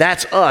 and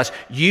that's us.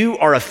 You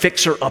are a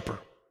fixer-upper.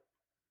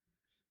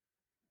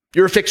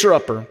 You're a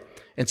fixer-upper,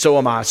 and so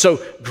am I.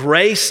 So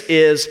grace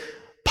is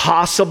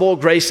possible.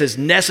 Grace is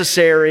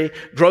necessary.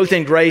 Growth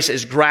in grace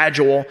is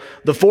gradual.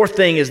 The fourth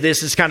thing is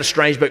this is kind of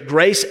strange, but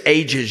grace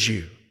ages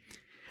you.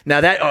 Now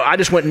I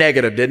just went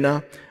negative, didn't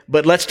I?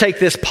 But let's take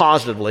this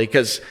positively,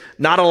 because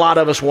not a lot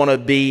of us want to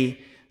be,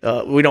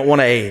 we don't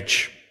want to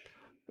age.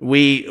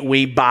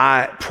 We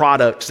buy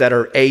products that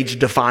are age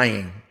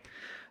defying.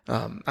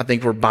 I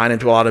think we're buying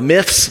into a lot of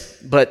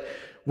myths, but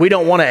we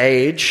don't want to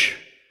age.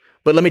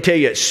 But let me tell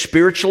you,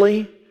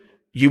 spiritually,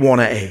 you want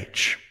to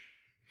age.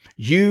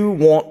 You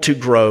want to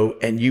grow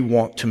and you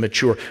want to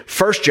mature.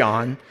 1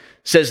 John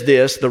says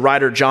this, the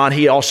writer John,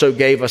 he also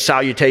gave a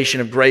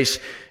salutation of grace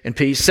and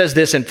peace, says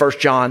this in 1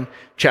 John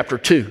chapter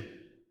 2.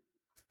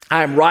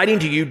 I am writing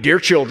to you, dear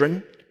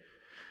children,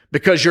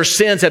 because your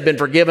sins have been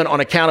forgiven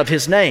on account of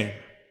his name.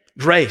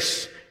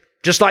 Grace.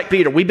 Just like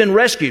Peter, we've been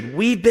rescued.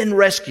 We've been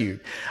rescued.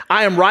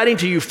 I am writing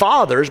to you,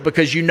 fathers,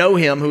 because you know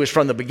him who is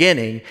from the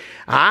beginning.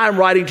 I am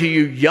writing to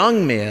you,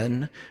 young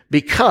men,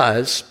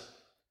 because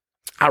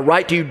I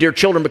write to you, dear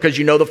children, because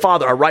you know the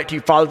Father. I write to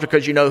you, fathers,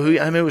 because you know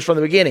him who is from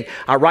the beginning.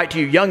 I write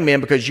to you, young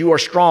men, because you are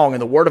strong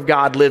and the word of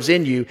God lives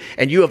in you,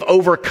 and you have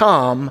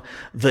overcome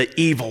the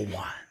evil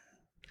one.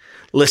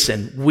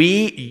 Listen,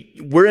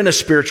 we're in a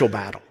spiritual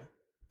battle,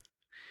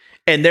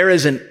 and there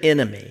is an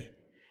enemy.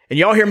 And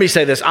y'all hear me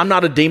say this, I'm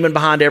not a demon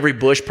behind every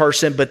bush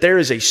person, but there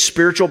is a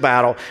spiritual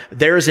battle.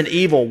 There is an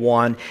evil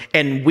one,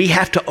 and we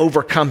have to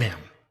overcome him.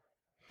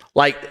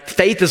 Like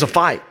faith is a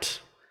fight.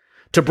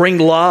 To bring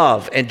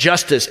love and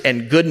justice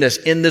and goodness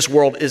in this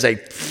world is a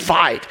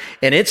fight,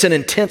 and it's an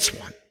intense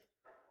one.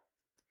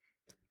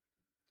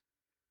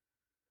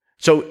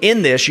 So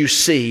in this, you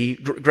see,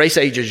 grace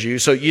ages you.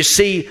 So you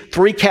see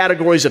three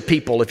categories of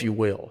people, if you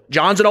will.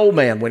 John's an old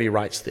man when he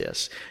writes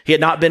this. He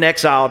had not been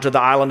exiled to the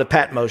island of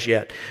Patmos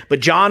yet. But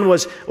John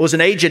was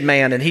an aged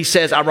man, and he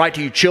says, I write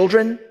to you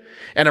children,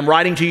 and I'm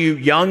writing to you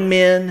young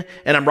men,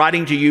 and I'm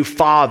writing to you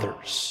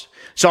fathers.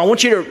 So I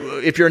want you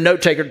to, if you're a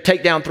note taker,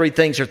 take down three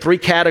things. There are three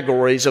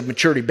categories of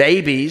maturity: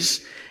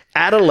 babies,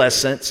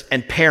 adolescents,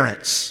 and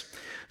parents.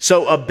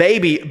 So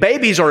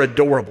babies are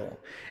adorable.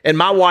 And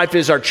my wife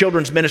is our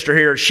children's minister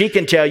here. She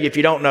can tell you, if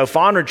you don't know,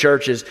 Fondren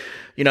Church is,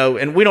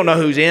 and we don't know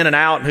who's in and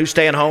out and who's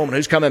staying home and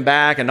who's coming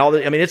back and all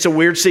that. I mean, it's a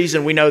weird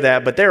season. We know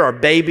that, but there are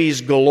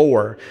babies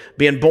galore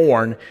being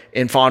born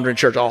in Fondren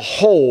Church, a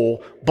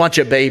whole bunch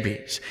of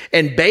babies.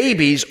 And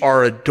babies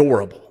are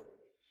adorable.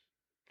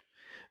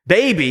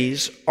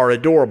 Babies are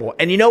adorable.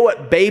 And you know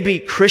what? Baby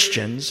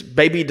Christians,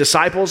 baby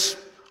disciples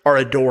are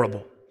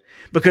adorable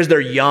because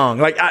they're young.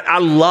 Like I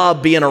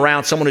love being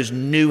around someone who's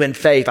new in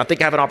faith. I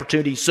think I have an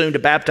opportunity soon to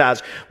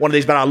baptize one of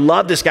these, but I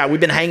love this guy. We've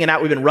been hanging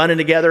out. We've been running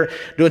together,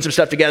 doing some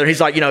stuff together. He's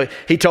like,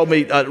 he told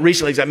me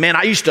recently, he's like, man,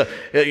 I used to,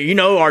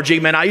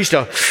 RG, man, I used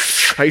to,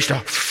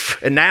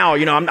 and now,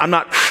 I'm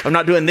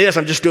not doing this.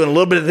 I'm just doing a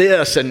little bit of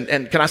this. And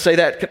can I say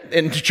that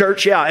in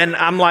church? Yeah. And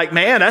I'm like,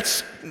 man,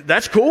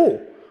 that's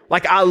cool.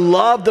 Like, I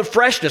love the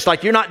freshness.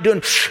 Like, you're not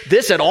doing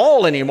this at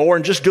all anymore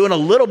and just doing a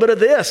little bit of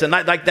this. And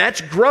like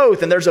that's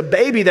growth. And there's a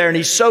baby there, and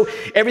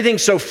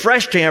everything's so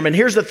fresh to him. And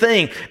here's the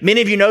thing. Many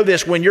of you know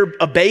this. When you're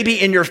a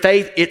baby in your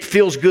faith, it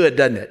feels good,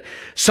 doesn't it?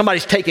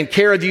 Somebody's taking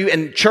care of you.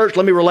 And church,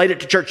 let me relate it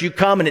to church. You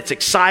come and it's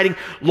exciting.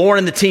 Lauren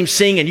and the team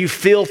sing and you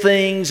feel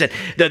things, and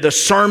the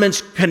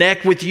sermons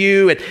connect with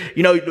you. And,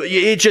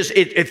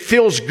 it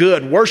feels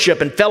good.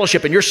 Worship and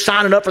fellowship, and you're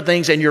signing up for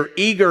things and you're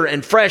eager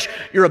and fresh.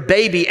 You're a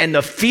baby and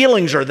the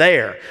feelings are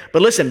there.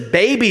 But listen,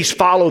 babies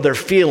follow their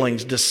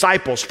feelings.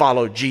 Disciples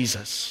follow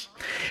Jesus.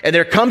 And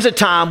there comes a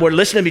time where,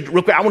 listen to me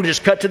real quick, I want to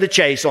just cut to the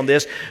chase on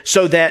this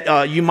so that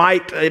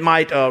it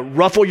might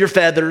ruffle your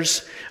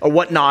feathers or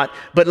whatnot.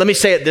 But let me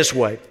say it this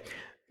way.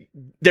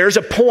 There's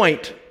a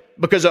point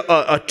because a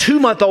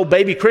 2-month-old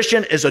baby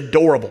Christian is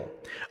adorable.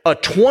 A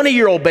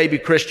 20-year-old baby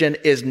Christian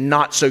is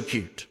not so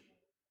cute.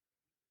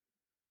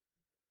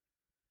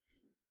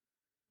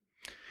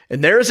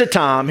 And there is a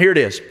time, here it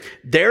is.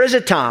 There is a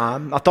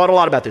time, I thought a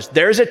lot about this.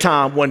 There is a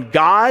time when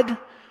God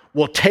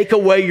will take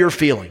away your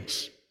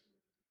feelings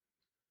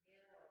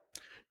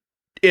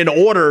in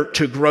order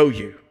to grow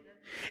you.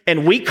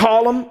 And we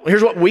call them,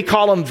 here's what we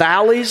call them: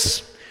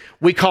 valleys.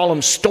 We call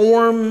them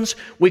storms.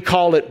 We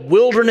call it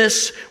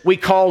wilderness. We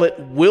call it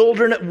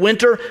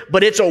winter.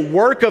 But it's a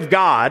work of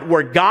God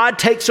where God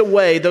takes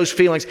away those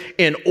feelings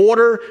in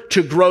order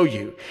to grow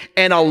you.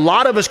 And a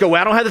lot of us go,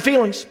 well, I don't have the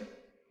feelings.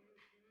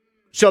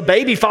 So a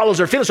baby follows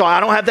their feelings. So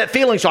I don't have that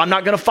feeling, so I'm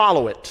not going to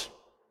follow it.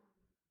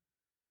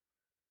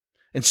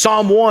 And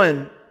Psalm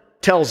 1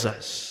 tells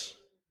us,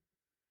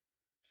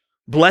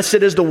 blessed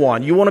is the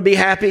one. You want to be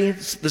happy?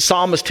 The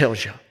psalmist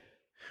tells you.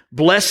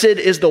 Blessed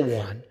is the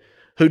one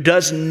who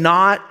does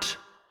not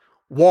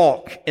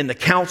walk in the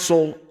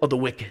counsel of the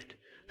wicked,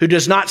 who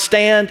does not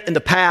stand in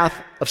the path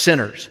of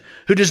sinners,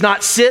 who does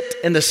not sit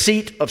in the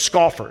seat of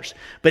scoffers,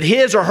 but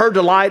his or her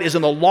delight is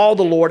in the law of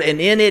the Lord,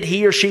 and in it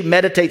he or she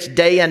meditates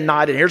day and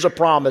night. And here's a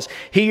promise: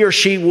 he or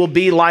she will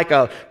be like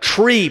a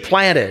tree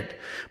planted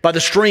by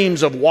the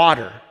streams of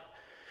water.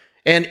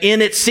 And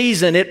in its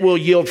season, it will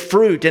yield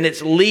fruit, and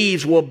its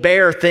leaves will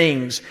bear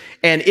things,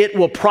 and it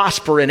will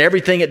prosper in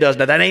everything it does.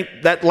 Now,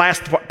 that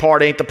last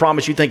part ain't the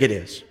promise you think it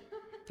is.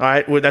 All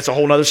right, well, that's a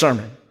whole nother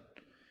sermon.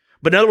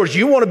 But in other words,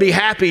 you want to be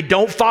happy.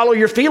 Don't follow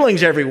your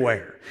feelings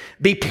everywhere.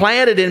 Be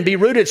planted and be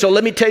rooted. So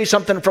let me tell you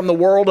something from the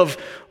world of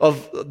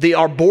the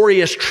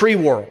arboreous tree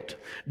world.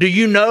 Do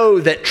you know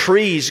that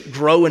trees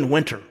grow in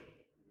winter?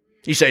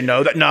 You say,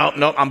 no,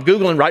 I'm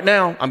Googling right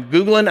now. I'm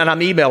Googling and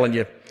I'm emailing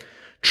you.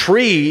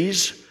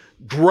 Trees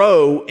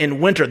grow in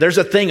winter. There's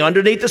a thing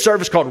underneath the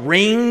surface called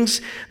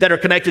rings that are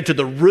connected to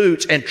the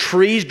roots, and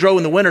trees grow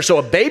in the winter. So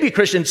a baby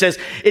Christian says,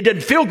 it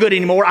doesn't feel good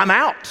anymore. I'm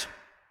out.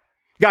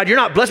 God, you're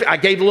not blessed. I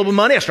gave a little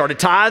money. I started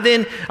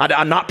tithing.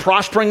 I'm not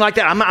prospering like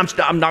that. I'm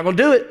not going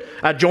to do it.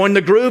 I joined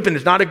the group, and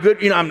it's not a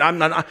good,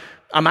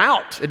 I'm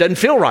out. It doesn't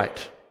feel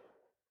right.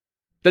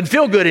 Doesn't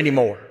feel good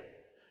anymore.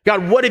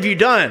 God, what have you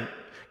done?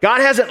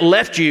 God hasn't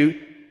left you,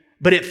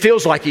 but it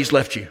feels like he's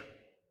left you.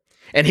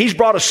 And he's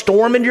brought a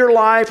storm into your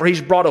life, or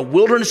he's brought a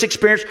wilderness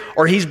experience,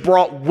 or he's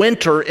brought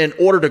winter in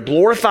order to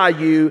glorify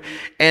you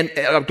and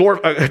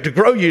to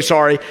grow you,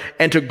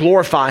 and to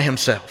glorify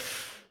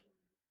himself.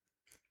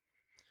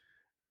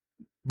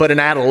 But an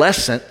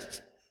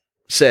adolescent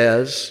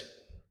says,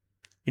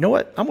 you know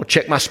what? I'm going to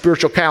check my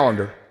spiritual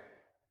calendar.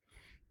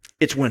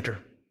 It's winter.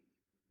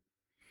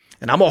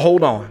 And I'm going to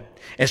hold on.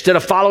 Instead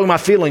of following my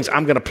feelings,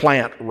 I'm going to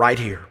plant right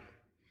here.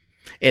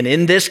 And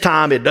in this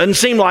time, it doesn't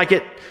seem like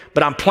it,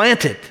 but I'm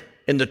planted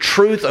in the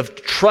truth of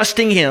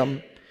trusting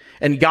him,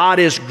 and God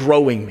is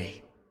growing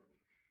me.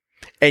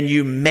 And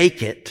you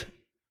make it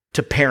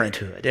to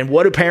parenthood. And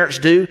what do parents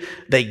do?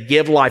 They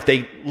give life.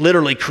 They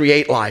literally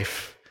create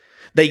life.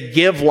 They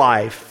give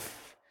life,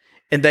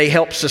 and they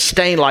help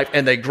sustain life,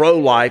 and they grow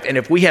life. And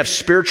if we have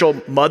spiritual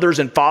mothers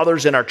and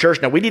fathers in our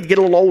church, now we need to get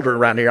a little older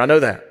around here. I know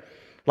that.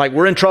 Like,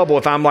 we're in trouble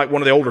if I'm like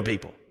one of the older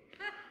people.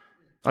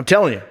 I'm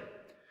telling you.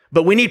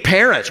 But we need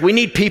parents. We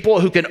need people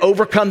who can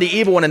overcome the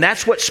evil one. And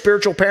that's what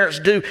spiritual parents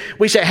do.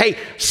 We say, hey,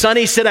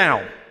 Sonny, sit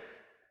down.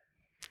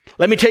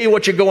 Let me tell you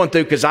what you're going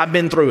through, because I've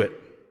been through it.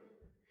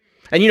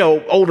 And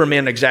older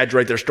men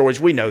exaggerate their stories.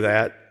 We know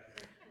that.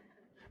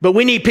 But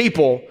we need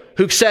people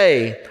who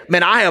say,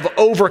 man, I have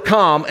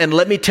overcome, and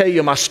let me tell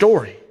you my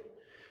story.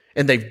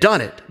 And they've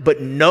done it.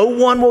 But no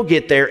one will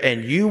get there,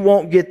 and you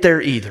won't get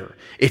there either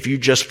if you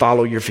just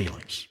follow your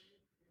feelings.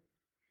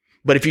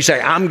 But if you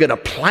say, I'm going to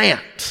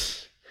plant.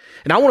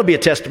 And I want to be a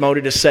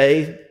testimony to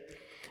say,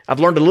 I've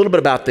learned a little bit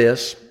about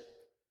this,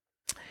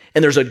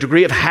 and there's a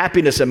degree of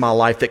happiness in my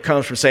life that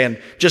comes from saying,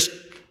 I'm just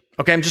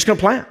going to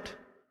plant.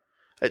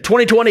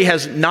 2020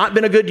 has not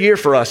been a good year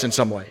for us in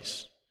some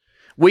ways.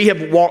 We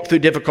have walked through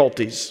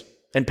difficulties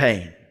and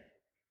pain.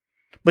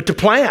 But to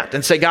plant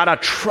and say, God, I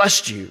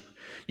trust you.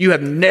 You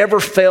have never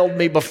failed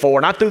me before.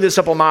 And I threw this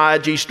up on my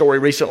IG story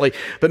recently,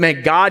 but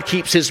man, God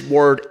keeps his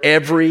word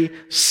every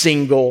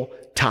single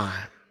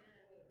time.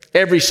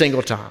 Every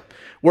single time.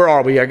 Where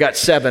are we? I got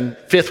 7.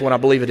 5th one, I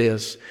believe it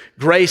is.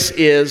 Grace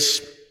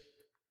is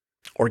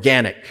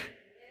organic.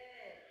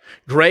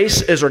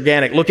 Grace is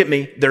organic. Look at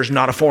me. There's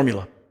not a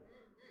formula.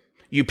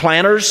 You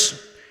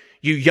planners,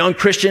 you young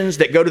Christians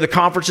that go to the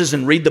conferences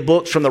and read the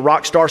books from the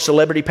rock star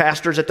celebrity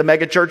pastors at the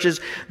mega churches,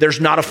 there's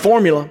not a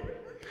formula.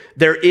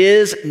 There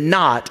is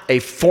not a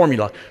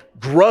formula.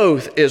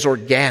 Growth is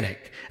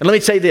organic. And let me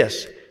say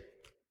this.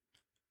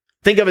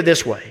 Think of it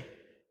this way.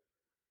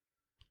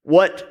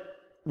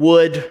 What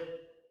would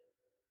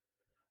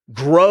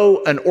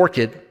grow an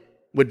orchid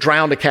would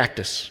drown a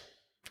cactus.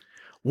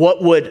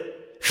 What would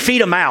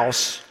feed a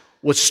mouse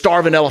would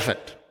starve an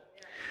elephant.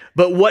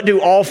 But what do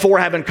all four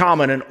have in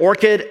common? An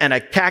orchid and a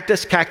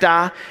cactus,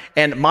 cacti,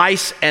 and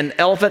mice and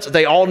elephants,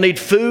 they all need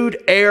food,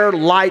 air,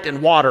 light,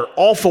 and water.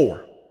 All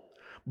four.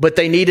 but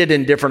they need it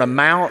in different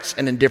amounts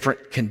and in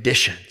different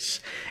conditions.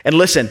 And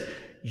listen,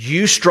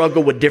 you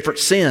struggle with different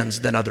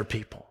sins than other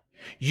people.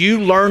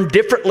 You learn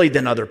differently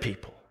than other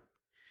people.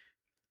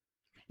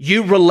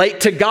 You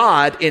relate to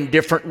God in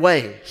different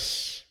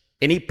ways.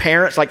 Any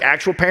parents, like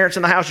actual parents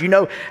in the house, you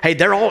know, hey,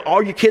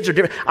 all your kids are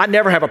different. I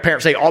never have a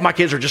parent say, all my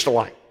kids are just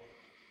alike.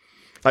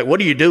 Like, what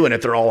are you doing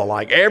if they're all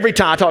alike? Every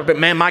time I talk about,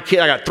 man, I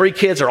got 3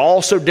 kids, they're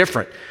all so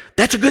different.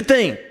 That's a good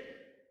thing.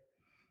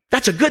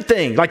 That's a good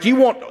thing. Like you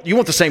want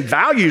the same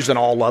values in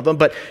all of them,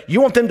 but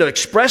you want them to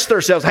express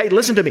themselves. Hey,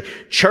 listen to me.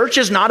 Church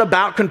is not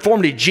about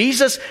conformity.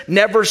 Jesus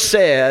never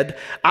said,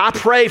 I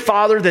pray,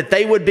 Father, that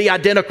they would be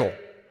identical.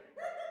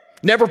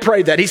 Never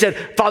prayed that. He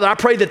said, Father, I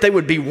pray that they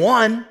would be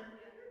one.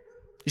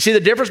 You see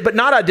the difference? But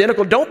not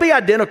identical. Don't be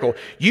identical.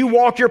 You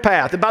walk your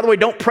path. And by the way,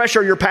 don't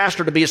pressure your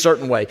pastor to be a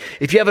certain way.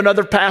 If you have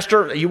another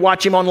pastor, you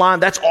watch him online,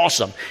 that's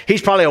awesome.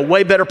 He's probably a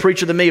way better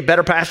preacher than me, a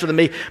better pastor than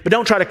me, but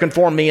don't try to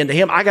conform me into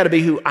him. I got to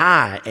be who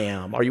I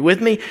am. Are you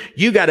with me?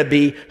 You got to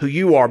be who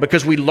you are,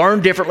 because we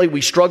learn differently, we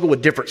struggle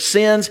with different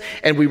sins,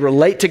 and we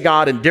relate to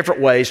God in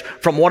different ways.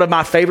 From one of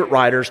my favorite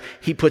writers,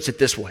 he puts it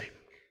this way.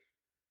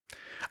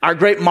 Our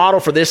great model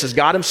for this is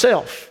God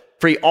himself,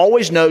 for he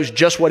always knows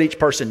just what each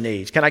person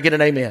needs. Can I get an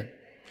amen?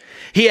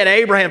 He had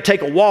Abraham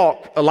take a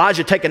walk,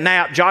 Elijah take a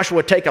nap,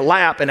 Joshua take a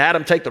lap, and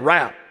Adam take the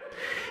rap.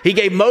 He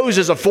gave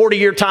Moses a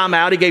 40-year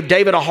timeout. He gave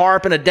David a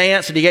harp and a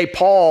dance, and he gave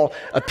Paul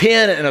a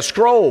pen and a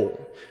scroll.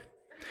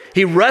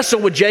 He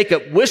wrestled with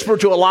Jacob,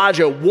 whispered to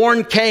Elijah,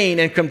 warned Cain,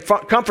 and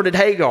comforted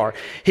Hagar.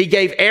 He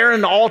gave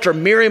Aaron the altar,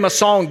 Miriam a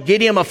song,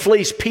 Gideon a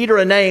fleece, Peter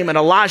a name, and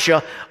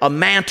Elisha a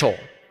mantle.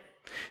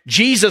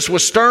 Jesus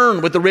was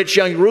stern with the rich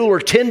young ruler,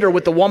 tender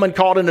with the woman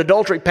caught in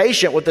adultery,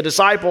 patient with the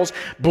disciples,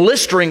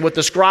 blistering with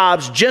the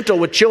scribes, gentle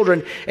with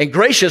children, and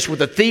gracious with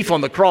the thief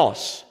on the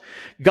cross.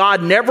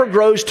 God never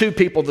grows 2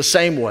 people the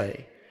same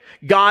way.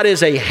 God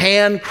is a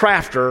hand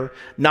crafter,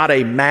 not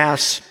a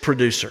mass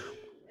producer.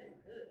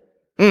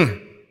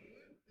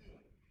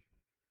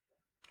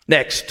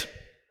 Next,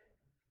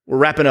 we're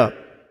wrapping up.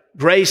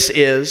 Grace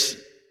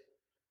is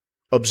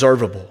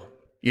observable.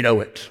 You know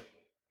it.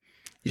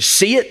 You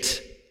see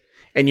it,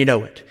 and you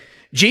know it.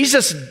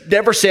 Jesus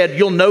never said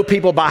you'll know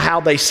people by how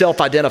they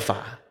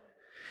self-identify.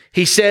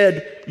 He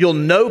said you'll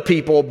know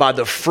people by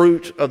the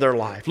fruit of their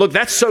life. Look,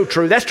 that's so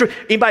true. That's true.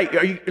 Anybody,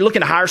 are you looking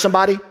to hire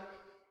somebody?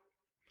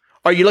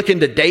 Are you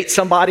looking to date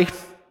somebody?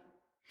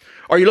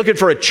 Are you looking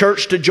for a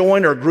church to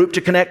join or a group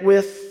to connect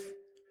with?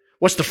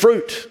 What's the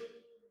fruit?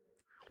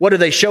 What are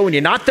they showing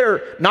you? Not their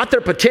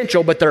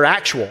potential, but their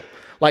actual.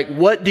 Like,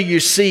 what do you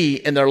see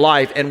in their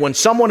life? And when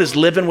someone is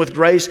living with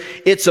grace,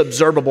 it's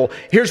observable.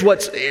 Here's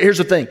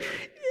the thing.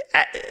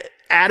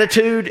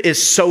 Attitude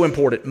is so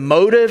important.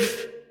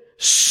 Motive,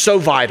 so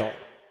vital.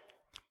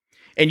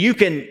 And you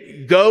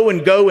can go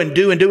and do.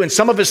 And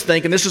some of us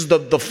think, and this is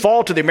the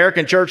fault of the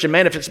American church, and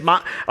man, if it's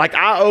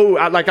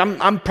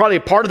I'm probably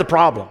a part of the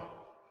problem.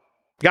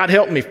 God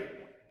help me,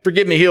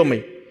 forgive me, heal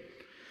me.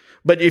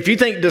 But if you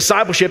think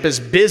discipleship is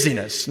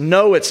busyness,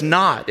 no, it's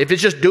not. If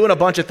it's just doing a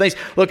bunch of things.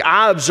 Look,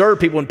 I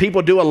observe people, when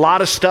people do a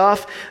lot of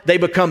stuff, they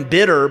become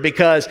bitter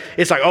because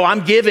it's like, oh,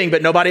 I'm giving,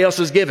 but nobody else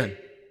is giving.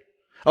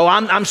 Oh,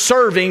 I'm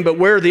serving, but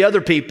where are the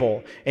other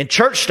people? And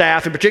church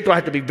staff in particular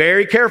have to be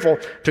very careful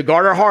to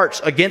guard our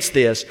hearts against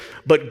this.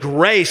 But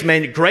grace,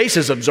 man, grace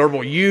is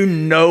observable. You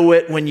know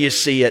it when you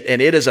see it,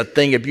 and it is a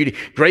thing of beauty.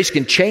 Grace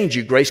can change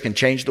you. Grace can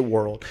change the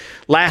world.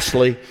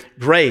 Lastly,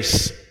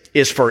 grace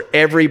is for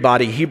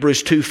everybody.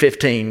 Hebrews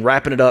 2:15,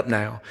 wrapping it up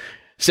now,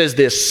 says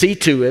this: see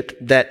to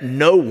it that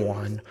no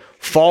one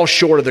falls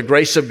short of the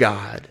grace of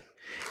God,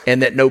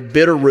 and that no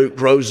bitter root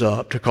grows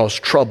up to cause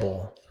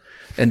trouble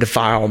and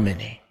defile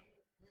many.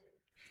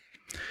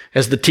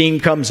 As the team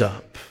comes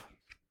up,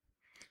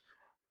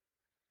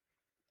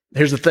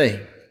 here's the thing.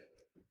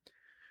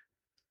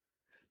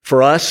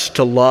 For us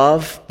to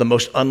love the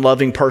most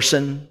unloving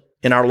person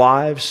in our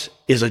lives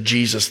is a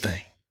Jesus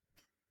thing.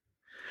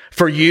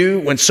 For you,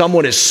 when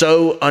someone is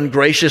so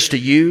ungracious to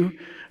you,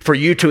 for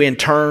you to in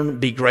turn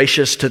be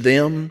gracious to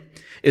them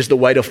is the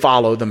way to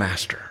follow the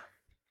Master.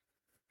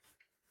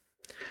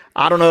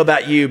 I don't know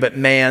about you, but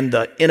man,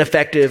 the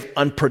ineffective,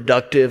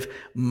 unproductive,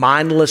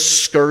 mindless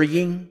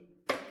scurrying,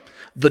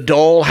 the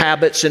dull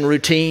habits and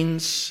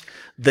routines,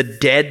 the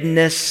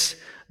deadness,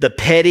 the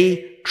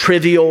petty,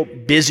 trivial,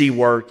 busy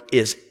work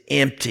is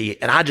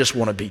empty, and I just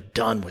want to be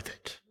done with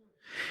it.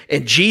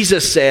 And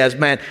Jesus says,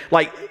 man,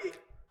 like,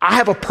 I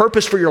have a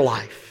purpose for your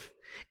life,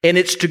 and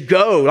it's to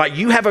go. Like,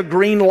 you have a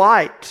green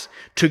light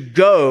to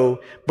go,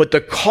 but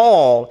the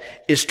call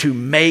is to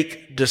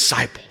make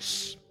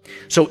disciples.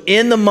 So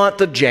in the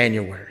month of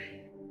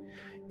January,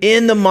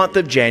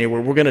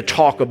 we're going to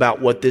talk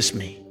about what this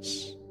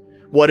means,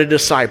 what a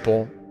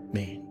disciple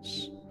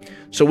means.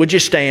 So would you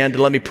stand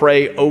and let me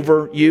pray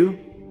over you,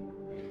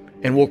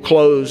 and we'll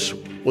close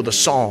with a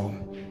song.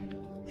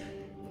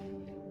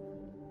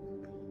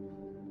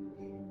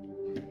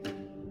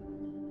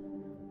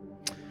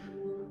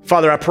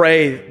 Father, I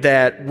pray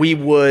that we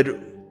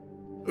would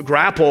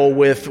grapple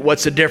with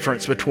what's the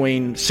difference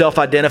between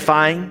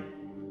self-identifying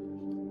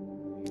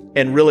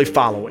and really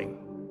following.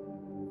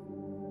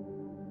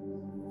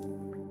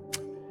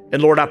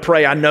 And Lord, I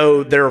pray, I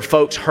know there are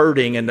folks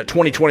hurting, and that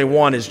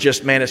 2021 is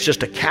just, man, it's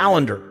just a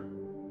calendar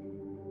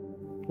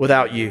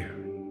without you.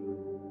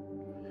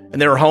 And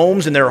there are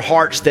homes and there are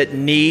hearts that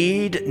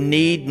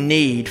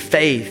need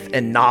faith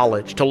and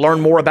knowledge to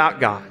learn more about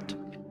God,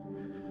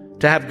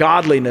 to have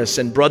godliness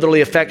and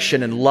brotherly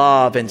affection and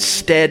love and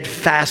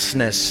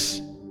steadfastness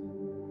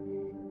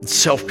and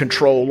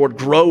self-control. Lord,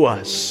 grow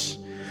us,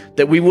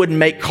 that we wouldn't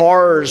make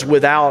cars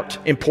without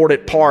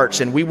important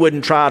parts, and we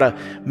wouldn't try to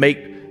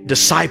make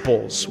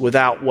disciples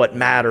without what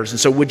matters. And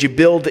so would you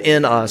build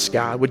in us,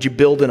 God? Would you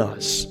build in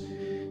us?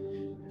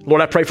 Lord,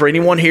 I pray for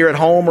anyone here at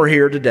home or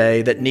here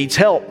today that needs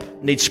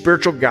help, needs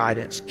spiritual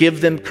guidance.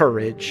 Give them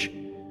courage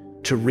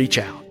to reach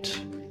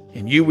out.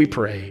 In you we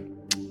pray.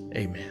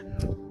 Amen.